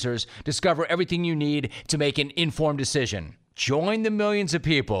software users, discover everything you need to make an informed decision. Join the millions of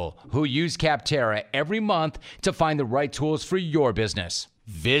people who use Capterra every month to find the right tools for your business.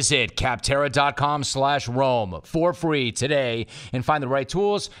 Visit Capterra.com/Rome for free today and find the right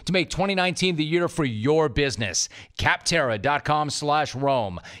tools to make 2019 the year for your business.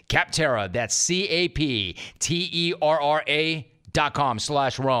 Capterra.com/Rome. Capterra, that's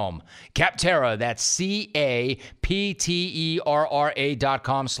CAPTERRA.com/Rome. Capterra, that's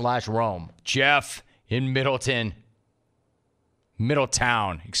CAPTERRA.com/Rome. Jeff in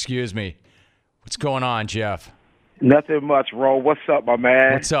Middletown, excuse me. What's going on, Jeff? Nothing much, Ro. What's up, my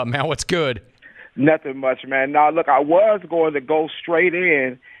man? What's up, man? What's good? Nothing much, man. Now, look, I was going to go straight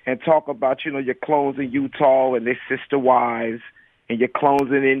in and talk about, your clones in Utah and their sister wives, and your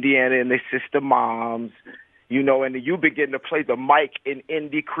clones in Indiana and their sister moms, and you begin to play the Mike in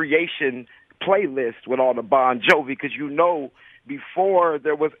Indie Creation playlist with all the Bon Jovi, because before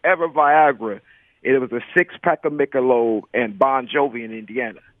there was ever Viagra, it was a 6-pack of Michelob and Bon Jovi in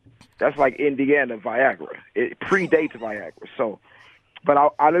Indiana. That's like Indiana Viagra. It predates Viagra. So, but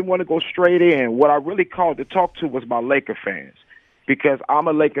I didn't want to go straight in. What I really called to talk to was my Laker fans, because I'm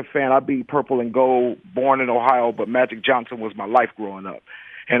a Laker fan. I be purple and gold, born in Ohio, but Magic Johnson was my life growing up.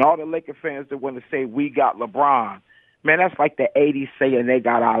 And all the Laker fans that want to say we got LeBron, man, that's like the 80s saying they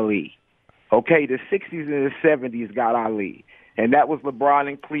got Ali. Okay, the 60s and the 70s got Ali, and that was LeBron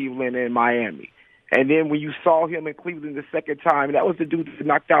in Cleveland and Miami. And then when you saw him in Cleveland the second time, that was the dude that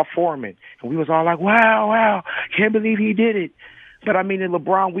knocked out Foreman. And we was all like, wow, can't believe he did it. But, in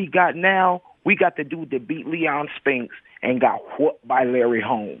LeBron we got now, we got the dude that beat Leon Spinks and got whooped by Larry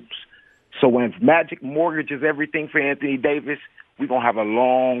Holmes. So when Magic mortgages everything for Anthony Davis, we're going to have a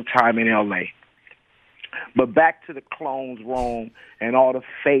long time in L.A. But back to the clones, Rome, and all the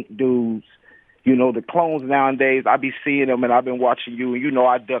fake dudes. The clones nowadays, I be seeing them, and I've been watching you, and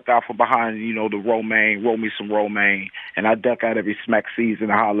I duck out from behind, the romaine, roll me some romaine, and I duck out every smack season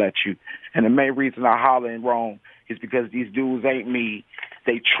and holler at you. And the main reason I holler in Rome is because these dudes ain't me.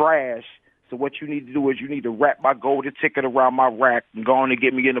 They trash. So what you need to do is you need to wrap my golden ticket around my rack and go on and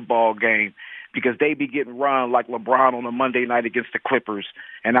get me in the ball game, because they be getting run like LeBron on a Monday night against the Clippers,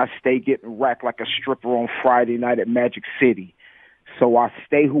 and I stay getting racked like a stripper on Friday night at Magic City. So I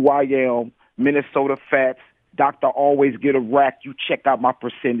stay who I am. Minnesota Fats, Doctor always get a rack. You check out my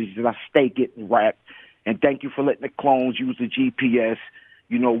percentages. I stay getting racked. And thank you for letting the clones use the GPS.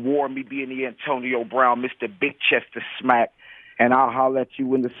 Warn me being the Antonio Brown, Mr. Big Chester Smack. And I'll holler at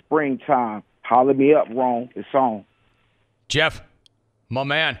you in the springtime. Holler me up, Ron. It's on. Jeff, my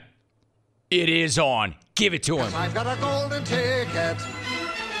man, it is on. Give it to him. I've got a golden ticket.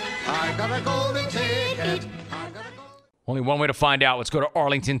 I've got a golden ticket. Only one way to find out. Let's go to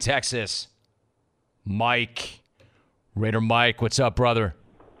Arlington, Texas. Mike. Raider Mike, what's up, brother?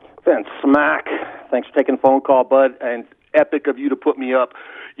 Van Smack. Thanks for taking the phone call, bud, and epic of you to put me up.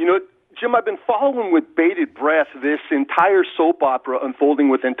 Jim, I've been following with bated breath this entire soap opera unfolding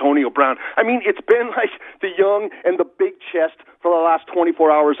with Antonio Brown. It's been like the young and the big chest for the last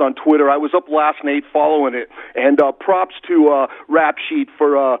 24 hours on Twitter. I was up last night following it, and props to Rap Sheet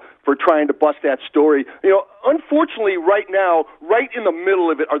for trying to bust that story. Unfortunately, right now, right in the middle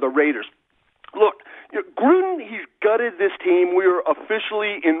of it are the Raiders. Look, Gruden, he's gutted this team. We are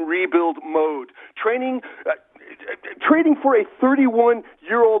officially in rebuild mode. Training, trading for a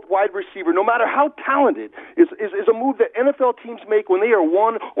 31-year-old wide receiver, no matter how talented, is a move that NFL teams make when they are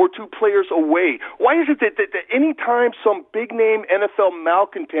 1 or 2 players away. Why is it that any time some big-name NFL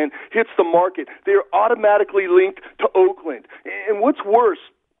malcontent hits the market, they are automatically linked to Oakland? And what's worse,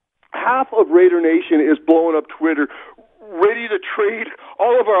 half of Raider Nation is blowing up Twitter, ready to trade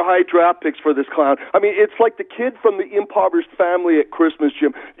all of our high draft picks for this clown. I mean, it's like the kid from the impoverished family at Christmas,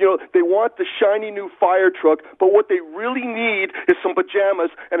 Jim. You know, they want the shiny new fire truck, but what they really need is some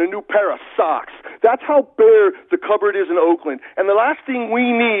pajamas and a new pair of socks. That's how bare the cupboard is in Oakland. And the last thing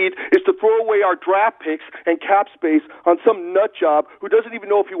we need is to throw away our draft picks and cap space on some nut job who doesn't even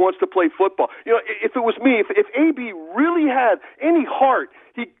know if he wants to play football. You know, if it was me, if AB really had any heart,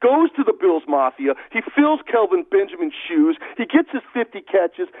 he goes to the Bills Mafia, he fills Kelvin Benjamin's shoes, he gets his 50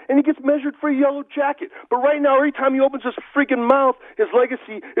 catches, and he gets measured for a yellow jacket. But right now, every time he opens his freaking mouth, his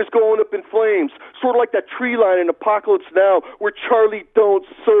legacy is going up in flames. Sort of like that tree line in Apocalypse Now where Charlie don't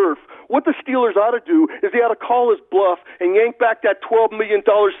surf. What the Steelers ought to do is they ought to call his bluff and yank back that $12 million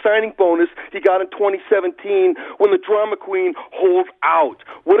signing bonus he got in 2017 when the drama queen holds out.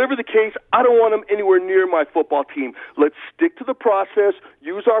 Whatever the case, I don't want him anywhere near my football team. Let's stick to the process,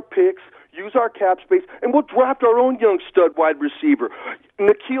 use our picks, use our cap space, and we'll draft our own young stud wide receiver.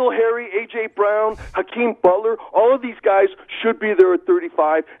 N'Keal Harry, A.J. Brown, Hakeem Butler, all of these guys should be there at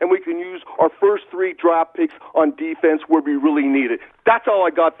 35, and we can use our first 3 draft picks on defense where we really need it. That's all I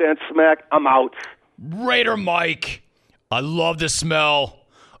got, Van Smack. I'm out. Raider Mike. I love the smell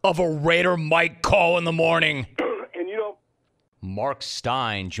of a Raider Mike call in the morning. And you know, Mark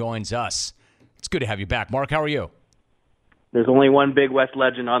Stein joins us. It's good to have you back. Mark, how are you? There's only one Big West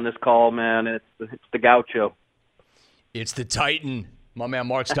legend on this call, man. It's the Gaucho. It's the Titan, my man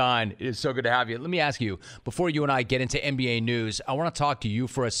Mark Stein. It is so good to have you. Let me ask you, before you and I get into NBA news, I want to talk to you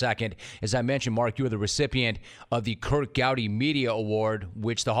for a second. As I mentioned, Mark, you are the recipient of the Kurt Gowdy Media Award,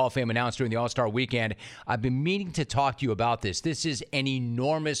 which the Hall of Fame announced during the All-Star Weekend. I've been meaning to talk to you about this. This is an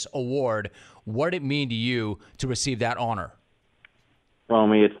enormous award. What did it mean to you to receive that honor? Well,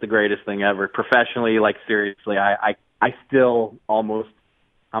 me, it's the greatest thing ever. Professionally, like seriously, I still almost,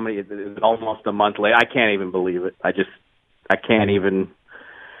 almost a month late. I can't even believe it. I can't even,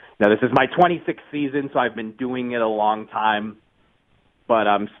 this is my 26th season, so I've been doing it a long time, but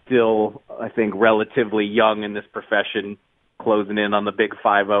I'm still, I think, relatively young in this profession, closing in on the big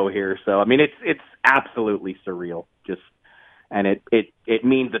 5-0 here. So, I mean, it's absolutely surreal, and it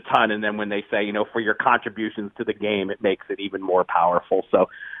means a ton. And then when they say, for your contributions to the game, it makes it even more powerful. So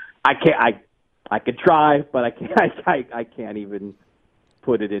I could try, but I can't even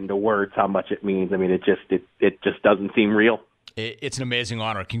put it into words how much it means. I mean, it just doesn't seem real. It's an amazing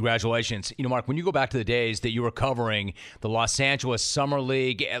honor. Congratulations. Mark, when you go back to the days that you were covering the Los Angeles Summer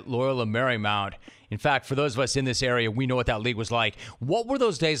League at Loyola Marymount, in fact, for those of us in this area, we know what that league was like. What were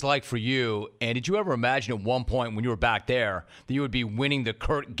those days like for you? And did you ever imagine at one point when you were back there that you would be winning the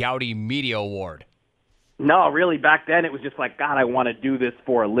Kurt Gowdy Media Award? No, really, back then it was just like, God, I want to do this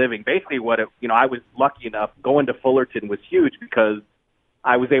for a living. Basically I was lucky enough, going to Fullerton was huge because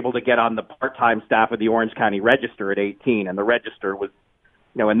I was able to get on the part-time staff of the Orange County Register at 18, and the Register was,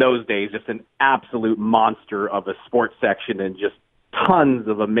 in those days, just an absolute monster of a sports section and just tons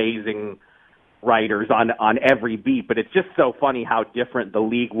of amazing writers on every beat. But it's just so funny how different the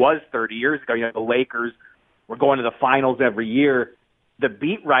league was 30 years ago. The Lakers were going to the finals every year. The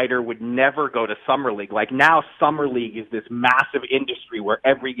beat writer would never go to Summer League. Like now, Summer League is this massive industry where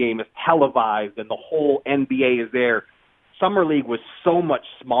every game is televised and the whole NBA is there. Summer League was so much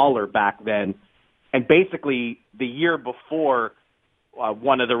smaller back then. And basically, the year before,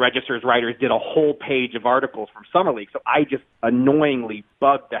 one of the Register's writers did a whole page of articles from Summer League. So I just annoyingly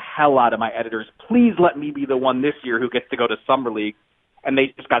bugged the hell out of my editors. Please let me be the one this year who gets to go to Summer League. And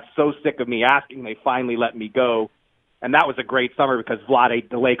they just got so sick of me asking, they finally let me go. And that was a great summer because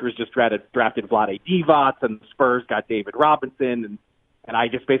the Lakers just drafted Vlade Divac, and the Spurs got David Robinson, and I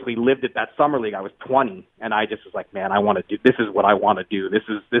just basically lived at that summer league. I was 20, and I just was like, man, I want to do this. Is what I want to do.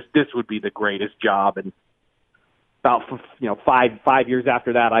 This would be the greatest job. And about 5 years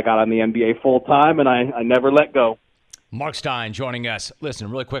after that, I got on the NBA full time, and I never let go. Mark Stein joining us.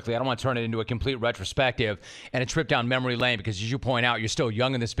 Listen, really quickly, I don't want to turn it into a complete retrospective and a trip down memory lane because, as you point out, you're still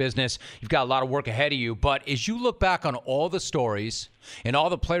young in this business. You've got a lot of work ahead of you. But as you look back on all the stories and all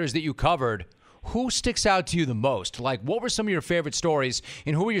the players that you covered, who sticks out to you the most? Like, what were some of your favorite stories,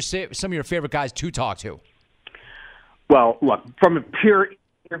 and who were some of your favorite guys to talk to? Well, look, from a pure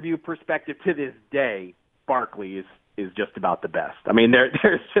interview perspective to this day, Barkley is just about the best. I mean,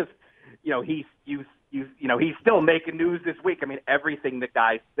 there's just, he's still making news this week. I mean, everything the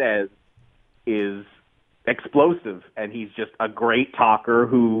guy says is explosive, and he's just a great talker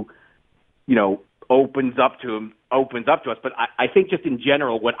who, opens up to us. But I think just in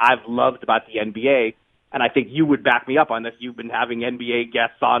general, what I've loved about the NBA, and I think you would back me up on this, you've been having NBA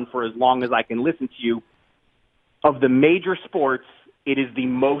guests on for as long as I can listen to you. Of the major sports, it is the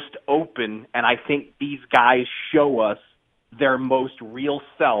most open, and I think these guys show us their most real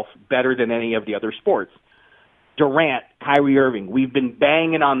self better than any of the other sports. Durant, Kyrie Irving, we've been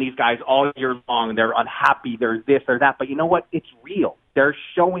banging on these guys all year long. They're unhappy, they're this or that, but you know what? It's real. They're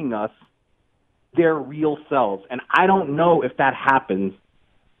showing us their real selves, and I don't know if that happens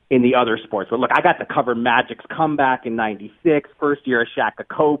in the other sports. But look, I got to cover Magic's comeback in '96, first year of Shaq,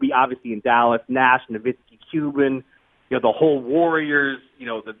 Kobe, obviously in Dallas, Nash, Nowitzki, Cuban, the whole Warriors.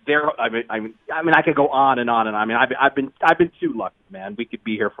 I could go on and on and on. I've been too lucky, man. We could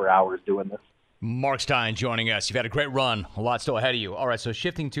be here for hours doing this. Mark Stein joining us. You've had a great run. A lot still ahead of you. All right, so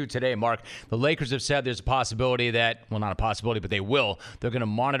shifting to today, Mark, the Lakers have said there's a possibility that, well, not a possibility, but they will. They're going to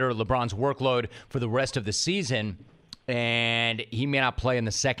monitor LeBron's workload for the rest of the season, and he may not play in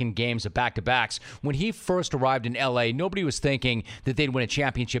the second games of back-to-backs. When he first arrived in L.A., nobody was thinking that they'd win a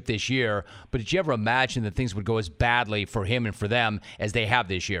championship this year, but did you ever imagine that things would go as badly for him and for them as they have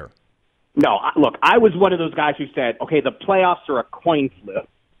this year? No, look, I was one of those guys who said, okay, the playoffs are a coin flip.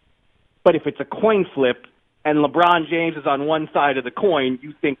 But if it's a coin flip and LeBron James is on one side of the coin,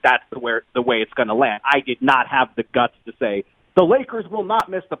 you think that's the way it's going to land. I did not have the guts to say the Lakers will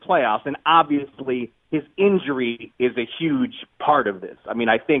not miss the playoffs, and obviously his injury is a huge part of this.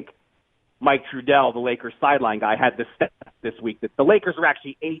 I think Mike Trudell, the Lakers sideline guy, had the stat this week that the Lakers are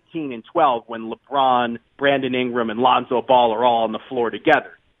actually 18-12 when LeBron, Brandon Ingram, and Lonzo Ball are all on the floor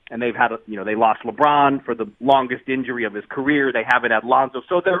together. And they've had, they lost LeBron for the longest injury of his career. They haven't had Lonzo.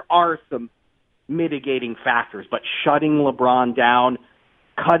 So there are some mitigating factors. But shutting LeBron down,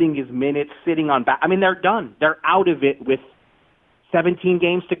 cutting his minutes, sitting on back, they're done. They're out of it with 17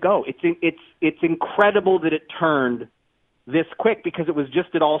 games to go. It's incredible that it turned this quick because it was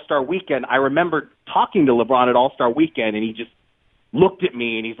just at All-Star Weekend. I remember talking to LeBron at All-Star Weekend, and he just looked at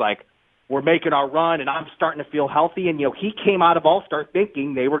me, and he's like, we're making our run, and I'm starting to feel healthy. And, he came out of All-Star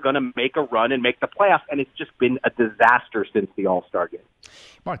thinking they were going to make a run and make the playoffs, and it's just been a disaster since the All-Star game.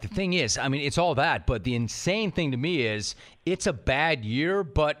 Mark, the thing is, it's all that, but the insane thing to me is it's a bad year,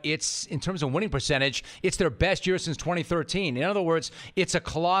 but it's, in terms of winning percentage, it's their best year since 2013. In other words, it's a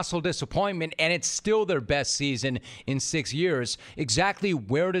colossal disappointment, and it's still their best season in 6 years. Exactly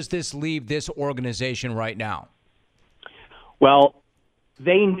where does this leave this organization right now? Well,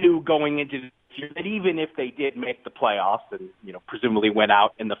 they knew going into this year that even if they did make the playoffs and, presumably went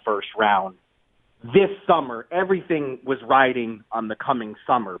out in the first round, this summer, everything was riding on the coming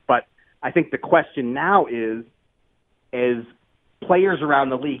summer. But I think the question now is, as players around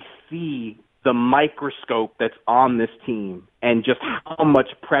the league see the microscope that's on this team and just how much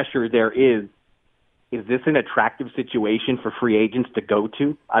pressure there is this an attractive situation for free agents to go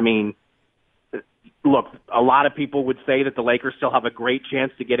to? Look, a lot of people would say that the Lakers still have a great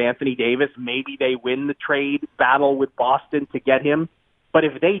chance to get Anthony Davis. Maybe they win the trade battle with Boston to get him. But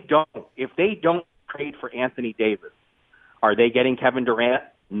if they don't trade for Anthony Davis, are they getting Kevin Durant?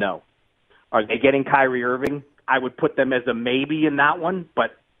 No. Are they getting Kyrie Irving? I would put them as a maybe in that one,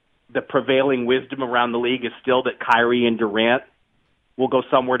 but the prevailing wisdom around the league is still that Kyrie and Durant will go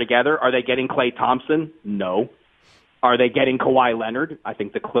somewhere together. Are they getting Klay Thompson? No. Are they getting Kawhi Leonard? I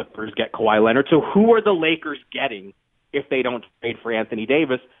think the Clippers get Kawhi Leonard. So who are the Lakers getting if they don't trade for Anthony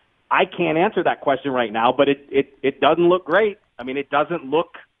Davis? I can't answer that question right now, but it doesn't look great. It doesn't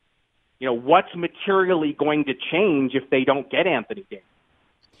look, what's materially going to change if they don't get Anthony Davis?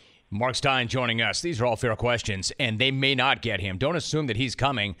 Mark Stein joining us. These are all fair questions, and they may not get him. Don't assume that he's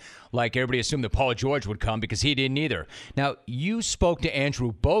coming like everybody assumed that Paul George would come, because he didn't either. Now, you spoke to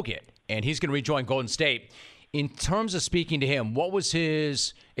Andrew Bogut, and he's going to rejoin Golden State. In terms of speaking to him, what was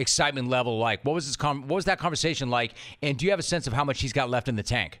his excitement level like? What was that conversation like? And do you have a sense of how much he's got left in the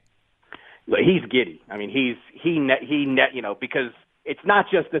tank? He's giddy. Because it's not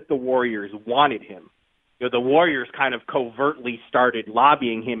just that the Warriors wanted him. The Warriors kind of covertly started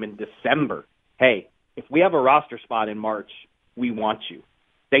lobbying him in December. Hey, if we have a roster spot in March, we want you.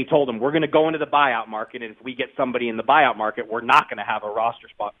 They told him, we're going to go into the buyout market, and if we get somebody in the buyout market, we're not going to have a roster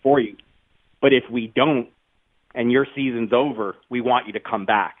spot for you. But if we don't, and your season's over, we want you to come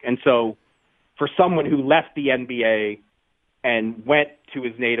back. And so for someone who left the NBA and went to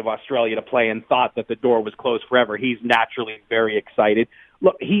his native Australia to play and thought that the door was closed forever, he's naturally very excited.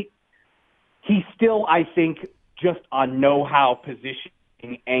 Look, he's still, I think, just on know-how,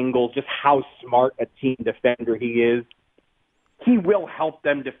 positioning, angle, just how smart a team defender he is. he will help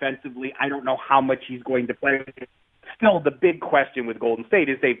them defensively. I don't know how much he's going to play. Still, the big question with Golden State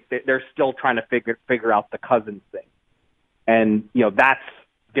is they're still trying to figure out the Cousins thing. And, that's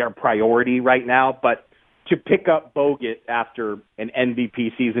their priority right now. But to pick up Bogut after an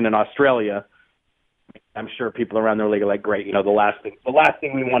MVP season in Australia, I'm sure people around the league are like, great, the last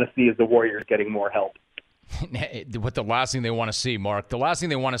thing we want to see is the Warriors getting more help. What the last thing they want to see, Mark? The last thing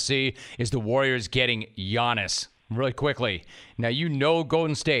they want to see is the Warriors getting Giannis. Really quickly. Now,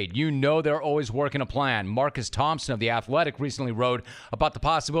 Golden State. They're always working a plan. Marcus Thompson of The Athletic recently wrote about the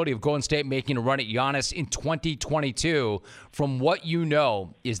possibility of Golden State making a run at Giannis in 2022. From what you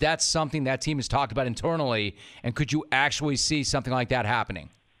know, is that something that team has talked about internally, and could you actually see something like that happening?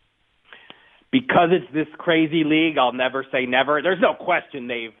 Because it's this crazy league, I'll never say never. There's no question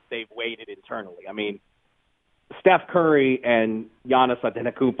they've waited internally. I mean, Steph Curry and Giannis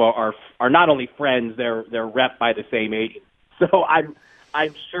Antetokounmpo are not only friends, they're rep by the same agent. So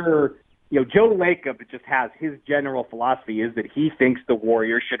I'm sure Joe Lacob just has his general philosophy is that he thinks the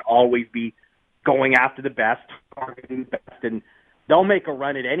Warriors should always be going after the best, targeting the best, and they'll make a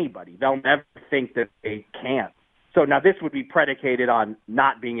run at anybody. They'll never think that they can't. So now this would be predicated on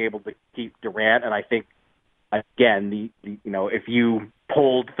not being able to keep Durant, and I think again, if you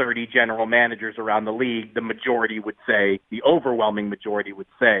polled 30 general managers around the league, the overwhelming majority would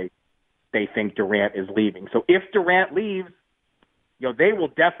say they think Durant is leaving. So if Durant leaves, they will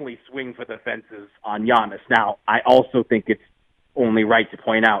definitely swing for the fences on Giannis. Now, I also think it's only right to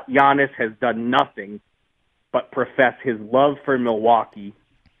point out Giannis has done nothing but profess his love for Milwaukee.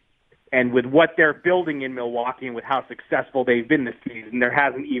 And with what they're building in Milwaukee and with how successful they've been this season, there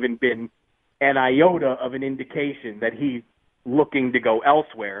hasn't even been an iota of an indication that he's looking to go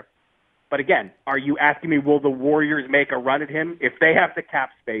elsewhere. But again, are you asking me, will the Warriors make a run at him? If they have the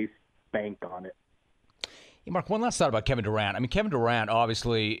cap space, bank on it. Hey, Mark, one last thought about Kevin Durant. Kevin Durant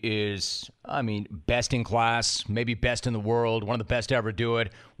obviously is, best in class, maybe best in the world, one of the best to ever do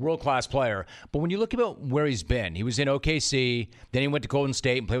it, world-class player. But when you look about where he's been, he was in OKC, then he went to Golden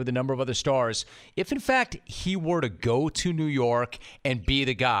State and played with a number of other stars. If, in fact, he were to go to New York and be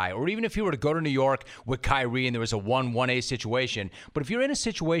the guy, or even if he were to go to New York with Kyrie and there was a 1-1A situation, but if you're in a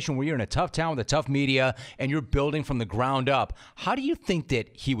situation where you're in a tough town with a tough media and you're building from the ground up, how do you think that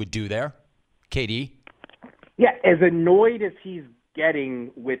he would do there? KD? Yeah, as annoyed as he's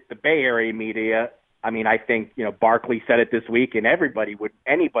getting with the Bay Area media, I think, Barkley said it this week, and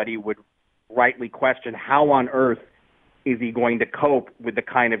anybody would rightly question how on earth is he going to cope with the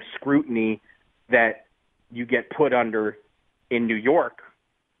kind of scrutiny that you get put under in New York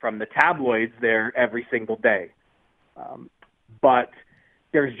from the tabloids there every single day. But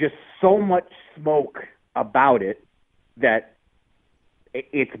there's just so much smoke about it that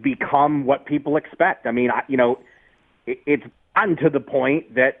it's become what people expect. It's gotten to the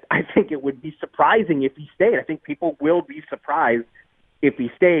point that I think it would be surprising if he stayed. I think people will be surprised if he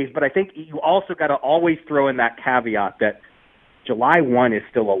stays. But I think you also got to always throw in that caveat that July 1 is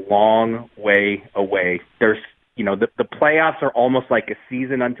still a long way away. There's, the playoffs are almost like a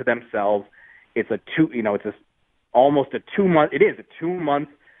season unto themselves. It's almost a 2 month. It is a 2 month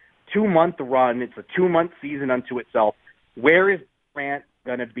run. It's a 2 month season unto itself. Where is Durant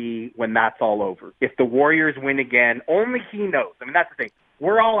going to be when that's all over? If the Warriors win again, only he knows. That's the thing.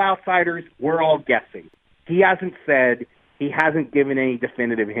 We're all outsiders. We're all guessing. He hasn't said, he hasn't given any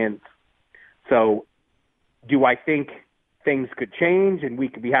definitive hints. So do I think things could change and we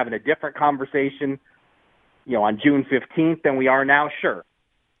could be having a different conversation, on June 15th than we are now? Sure.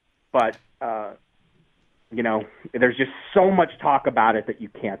 But, there's just so much talk about it that you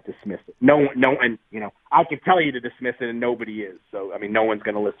can't dismiss it. No one, I can tell you to dismiss it and nobody is. So, no one's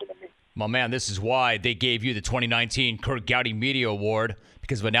going to listen to me. My man, this is why they gave you the 2019 Kurt Gowdy Media Award,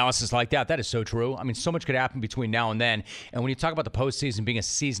 because of analysis like that. That is so true. So much could happen between now and then. And when you talk about the postseason being a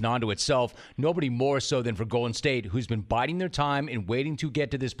season unto itself, nobody more so than for Golden State, who's been biding their time and waiting to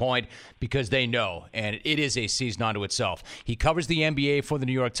get to this point because they know, and it is a season unto itself. He covers the NBA for the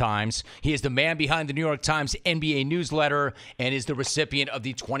New York Times. He is the man behind the New York Times NBA newsletter and is the recipient of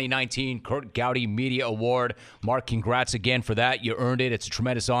the 2019 Kurt Gowdy Media Award. Mark, congrats again for that. You earned it. It's a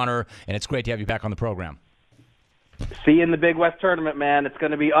tremendous honor, and it's great to have you back on the program. See you in the Big West tournament, man. It's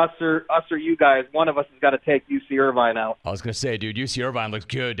going to be us or you guys. One of us has got to take UC Irvine out. I was going to say, dude, UC Irvine looks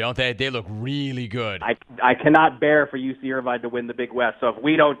good, don't they? They look really good. I cannot bear for UC Irvine to win the Big West. So if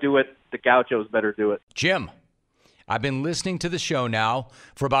we don't do it, the Gauchos better do it. Jim, I've been listening to the show now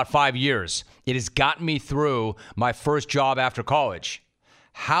for about 5 years. It has gotten me through my first job after college.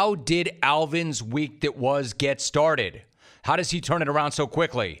 How did Alvin's week that was get started? How does he turn it around so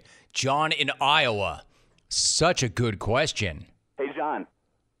quickly? John in Iowa. Such a good question. John.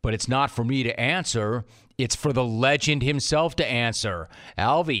 But it's not for me to answer. It's for the legend himself to answer.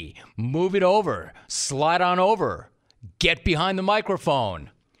 Alvy, move it over. Slide on over. Get behind the microphone.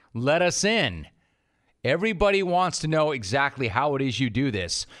 Let us in. Everybody wants to know exactly how it is you do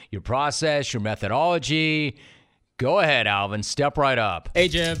this. Your process, your methodology. Go ahead, Alvin. Step right up. Hey,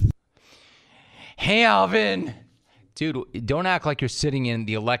 Jim. Hey, Alvin. Dude, don't act like you're sitting in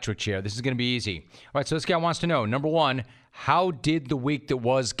the electric chair. This is going to be easy. All right, so this guy wants to know, number one, how did the week that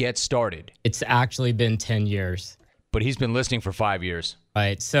was get started? It's actually been 10 years. But he's been listening for 5 years.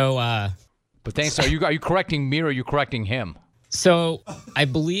 Right, so... But thanks. Are you correcting me or are you correcting him? So I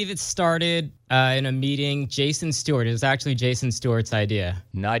believe it started in a meeting. Jason Stewart. It was actually Jason Stewart's idea.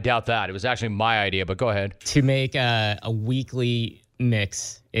 No, I doubt that. It was actually my idea, but go ahead. To make a weekly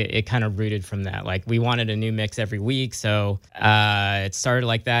mix. It kind of rooted from that. Like, we wanted a new mix every week, so it started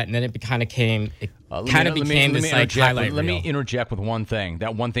like that, and then it kind of became this like highlight reel. Let me interject with one thing.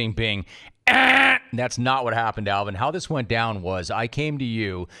 That one thing being, that's not what happened, Alvin. How this went down was I came to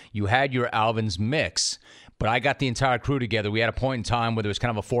you. You had your Alvin's mix. But I got the entire crew together. We had a point in time where there was kind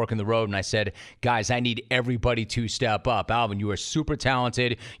of a fork in the road, and I said, guys, I need everybody to step up. Alvin, you are super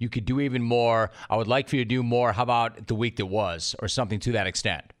talented. You could do even more. I would like for you to do more. How about the week that was, or something to that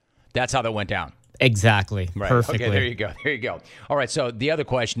extent? That's how that went down. Exactly. Right. Perfectly. Okay, there you go. There you go. All right, so the other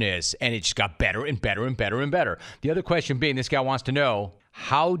question is, and it just got better and better and better and better. The other question being, this guy wants to know,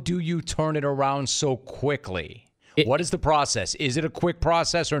 how do you turn it around so quickly? What is the process? Is it a quick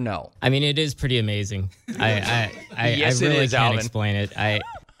process or no? I mean, it is pretty amazing. I Yes, really it is, can't Alvin. explain it.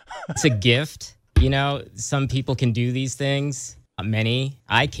 It's a gift. You know, some people can do these things. Many.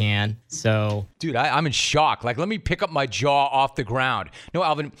 I can. So, dude, I'm in shock. Like, let me pick up my jaw off the ground. No,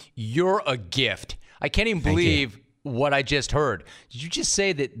 Alvin, you're a gift. I can't even believe what I just heard. Did you just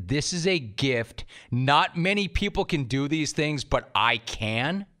say that this is a gift? Not many people can do these things, but I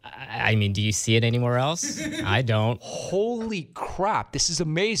can? I mean, do you see it anywhere else? I don't. Holy crap, this is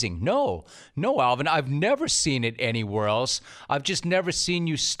amazing. No, Alvin, I've never seen it anywhere else. I've just never seen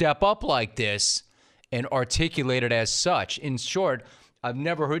you step up like this and articulate it as such. In short, I've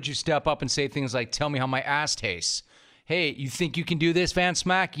never heard you step up and say things like, tell me how my ass tastes. Hey, you think you can do this, Van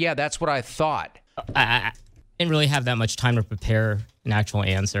Smack? Yeah, that's what I thought. I didn't really have that much time to prepare an actual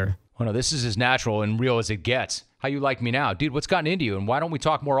answer. Oh, no, this is as natural and real as it gets. How you like me now? Dude, what's gotten into you, and why don't we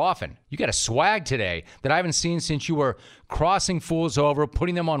talk more often? You got a swag today that I haven't seen since you were crossing fools over,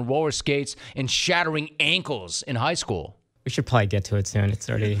 putting them on roller skates, and shattering ankles in high school. We should probably get to it soon. It's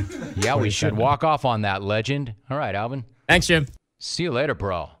already... Yeah, we should. Walk off on that, legend. All right, Alvin. Thanks, Jim. See you later,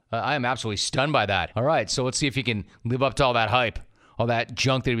 bro. I am absolutely stunned by that. All right, so let's see if he can live up to all that hype, all that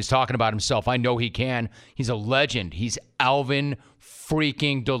junk that he was talking about himself. I know he can. He's a legend. He's Alvin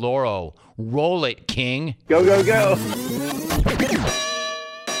freaking DeLauro. Roll it, King. Go, go, go.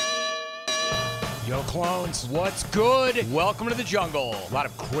 Yo, clones, what's good? Welcome to the jungle. A lot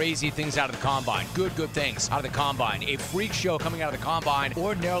of crazy things out of the combine. Good things out of the combine. A freak show coming out of the combine.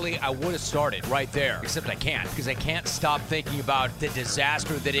 Ordinarily, I would have started right there, except I can't, because I can't stop thinking about the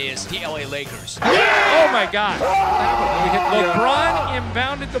disaster that is the LA Lakers. Oh, my God. LeBron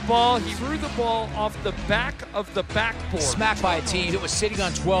inbounded the ball. He threw the ball off the back of the backboard. Smacked by a team that was sitting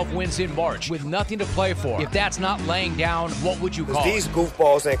on 12 wins in March with nothing to play for. If that's not laying down, what would you call these it?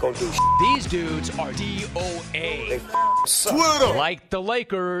 goofballs ain't gonna do shit. These dudes are DOA. Like the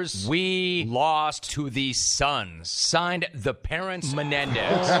Lakers, we lost to the Suns. Signed the parents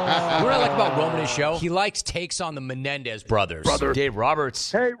Menendez. What I like about Roman's show, he likes takes on the Menendez brothers. Dave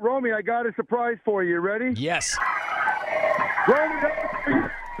Roberts. Hey, Romy, I got a surprise for you. You ready? Yes. Romy,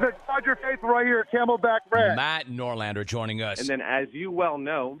 the Dodger faithful right here, Camelback Red. Matt Norlander joining us. And then, as you well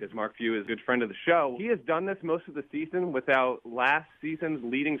know, because Mark Few is a good friend of the show, he has done this most of the season without last season's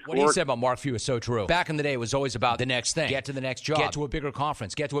leading scorer. What he said about Mark Few is so true. Back in the day, it was always about the next thing. Get to the next job. Get to a bigger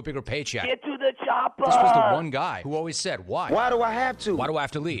conference. Get to a bigger paycheck. Get to the chopper. This was the one guy who always said, why? Why do I have to? Why do I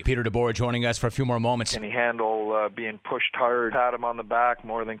have to leave? Peter DeBoer joining us for a few more moments. Can he handle being pushed hard, pat him on the back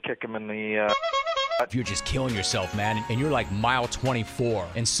more than kick him in the... If you're just killing yourself, man, and you're like mile 24,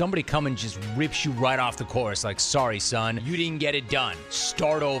 and somebody come and just rips you right off the course, like, sorry, son, you didn't get it done.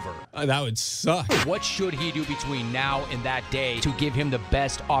 Start over. That would suck. What should he do between now and that day to give him the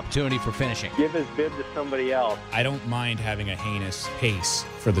best opportunity for finishing? Give his bib to somebody else. I don't mind having a heinous pace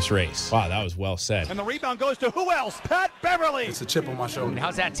for this race. Wow, that was well said. And the rebound goes to who else? Pat Beverly. It's a chip on my shoulder. And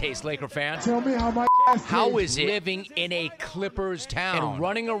how's that taste, Laker fans? Tell me how my How is it living in a Clippers town and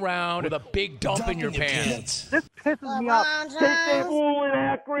running around with a big dump in your pants? This pisses me off. Take that fool in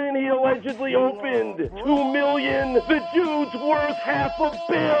Akron. He allegedly opened $2 million. The dude's worth half a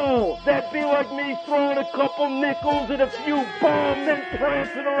bill. That'd be like me throwing a couple nickels and a few bombs and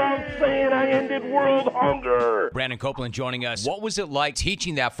prancing around saying I ended world hunger. Brandon Copeland joining us. What was it like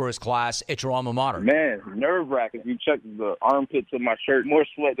teaching that first class at your alma mater? Man, nerve-wracking. You check the armpits of my shirt, more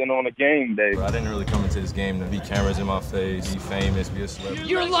sweat than on a game day. I didn't really come into this game to be cameras in my face, be famous, be a celebrity.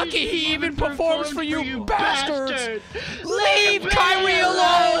 You're lucky he even performs for you bastards! Leave Kyrie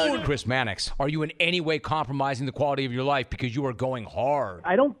alone! Chris Mannix, are you in any way compromising the quality of your life because you are going hard?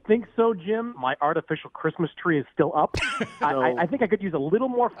 I don't think so, Jim. My artificial Christmas tree is still up. I think I could use a little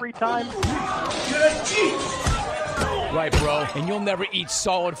more free time. Right, bro. And you'll never eat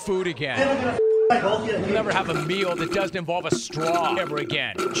solid food again. You'll never have a meal that doesn't involve a straw ever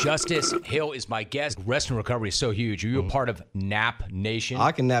again. Justice Hill is my guest. Rest and recovery is so huge. Are you a part of Nap Nation?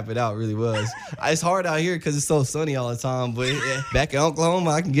 I can nap it out, really was. It's hard out here because it's so sunny all the time, but yeah, back in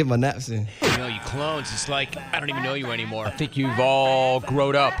Oklahoma, I can get my naps in. You know, you clones, it's like, I don't even know you anymore. I think you've all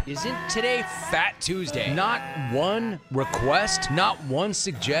grown up. Isn't today Fat Tuesday? Not one request, not one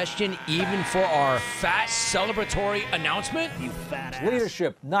suggestion, even for our fat celebratory announcement? You fat ass.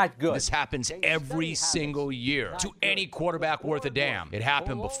 Leadership, not good. This happens every single year to any quarterback worth a damn. It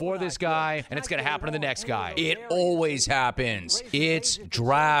happened before this guy, and it's going to happen to the next guy. It always happens. It's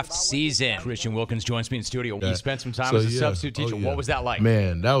draft season. Christian Wilkins joins me in studio. You spent some time as a substitute teacher. What was that like?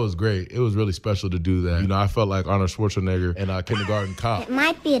 Man, that was great. It was really special to do that. You know, I felt like Arnold Schwarzenegger in Kindergarten Cop. It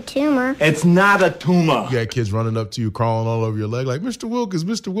might be a tumor. It's not a tumor. You got kids running up to you, crawling all over your leg like, Mr. Wilkins,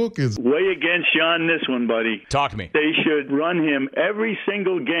 Mr. Wilkins. Way against you on this one, buddy. Talk to me. They should run him every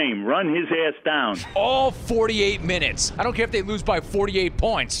single game. Run his ass down. All 48 minutes. I don't care if they lose by 48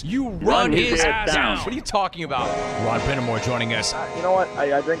 points. You run his ass down. What are you talking about? Ron Benamore joining us. You know what?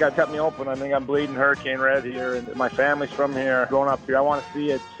 I think I kept me open. I think I'm bleeding hurricane red here, and my family's from here. Growing up here, I want to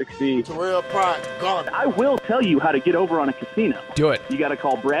see it succeed. Real pride, gone. I will tell you how to get over on a casino. Do it. You got to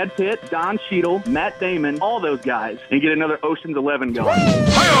call Brad Pitt, Don Cheadle, Matt Damon, all those guys, and get another Ocean's 11 going.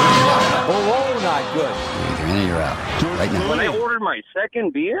 Oh, not good. You're in or you're out. Right now. When I ordered my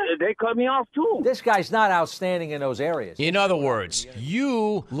second beer, they cut me off too. This guy's not outstanding in those areas. In other words,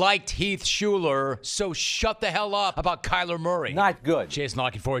 you liked Heath Schuler, so shut the hell up about Kyler Murray. Not good. Jason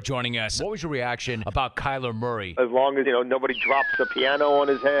Lockenford joining us. What was your reaction about Kyler Murray? As long as, nobody drops a piano on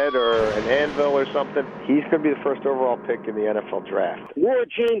his head or an anvil or something, he's going to be the first overall pick in the NFL draft. Wore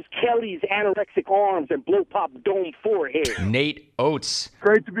James Kelly's anorexic arms and blow pop dome forehead. Nate Oates.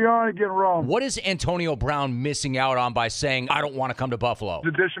 Great to be on again, Rome. What is Antonio Brown missing out on by saying, I don't want to come to Buffalo?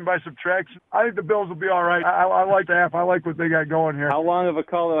 Addition by subtraction. I think the Bills will be all right. I like the half. I like what they got going here. How long of a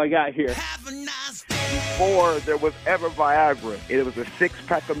call do I got here? Before there was ever Viagra, it was a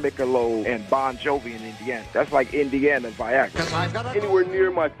six-pack of Michelob and Bon Jovi in Indiana. That's like Indiana Viagra. Anywhere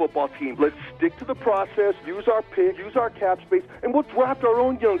near my football team. Let's stick to the process, use our picks, use our cap space, and we'll draft our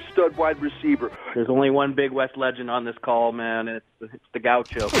own young stud wide receiver. There's only one Big West legend on this call, man, and it's the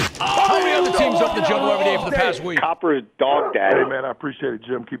Gaucho. How many other teams up the jumble every day for the past week? Copper's dog dad. Hey, man, I appreciate it,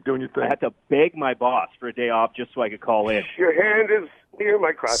 Jim. Keep doing your thing. I had to beg my boss for a day off just so I could call in. Your hand is near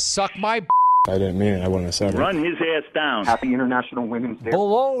my crotch. Suck my I didn't mean it. I wouldn't have said it. Run his ass down. Happy International Women's Day.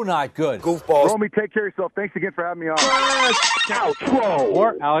 Below, not good. Goofballs. Romy, take care of yourself. Thanks again for having me on.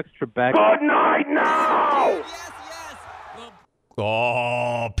 Or Alex Trebek. Good night now!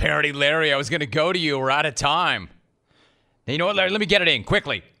 Oh, Parody Larry, I was going to go to you. We're out of time. Now, you know what, Larry? Let me get it in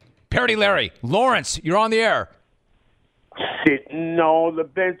quickly. Parody Larry. Lawrence, you're on the air. Sitting on the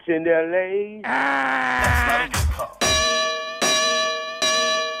bench in L.A.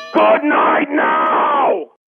 Good night now!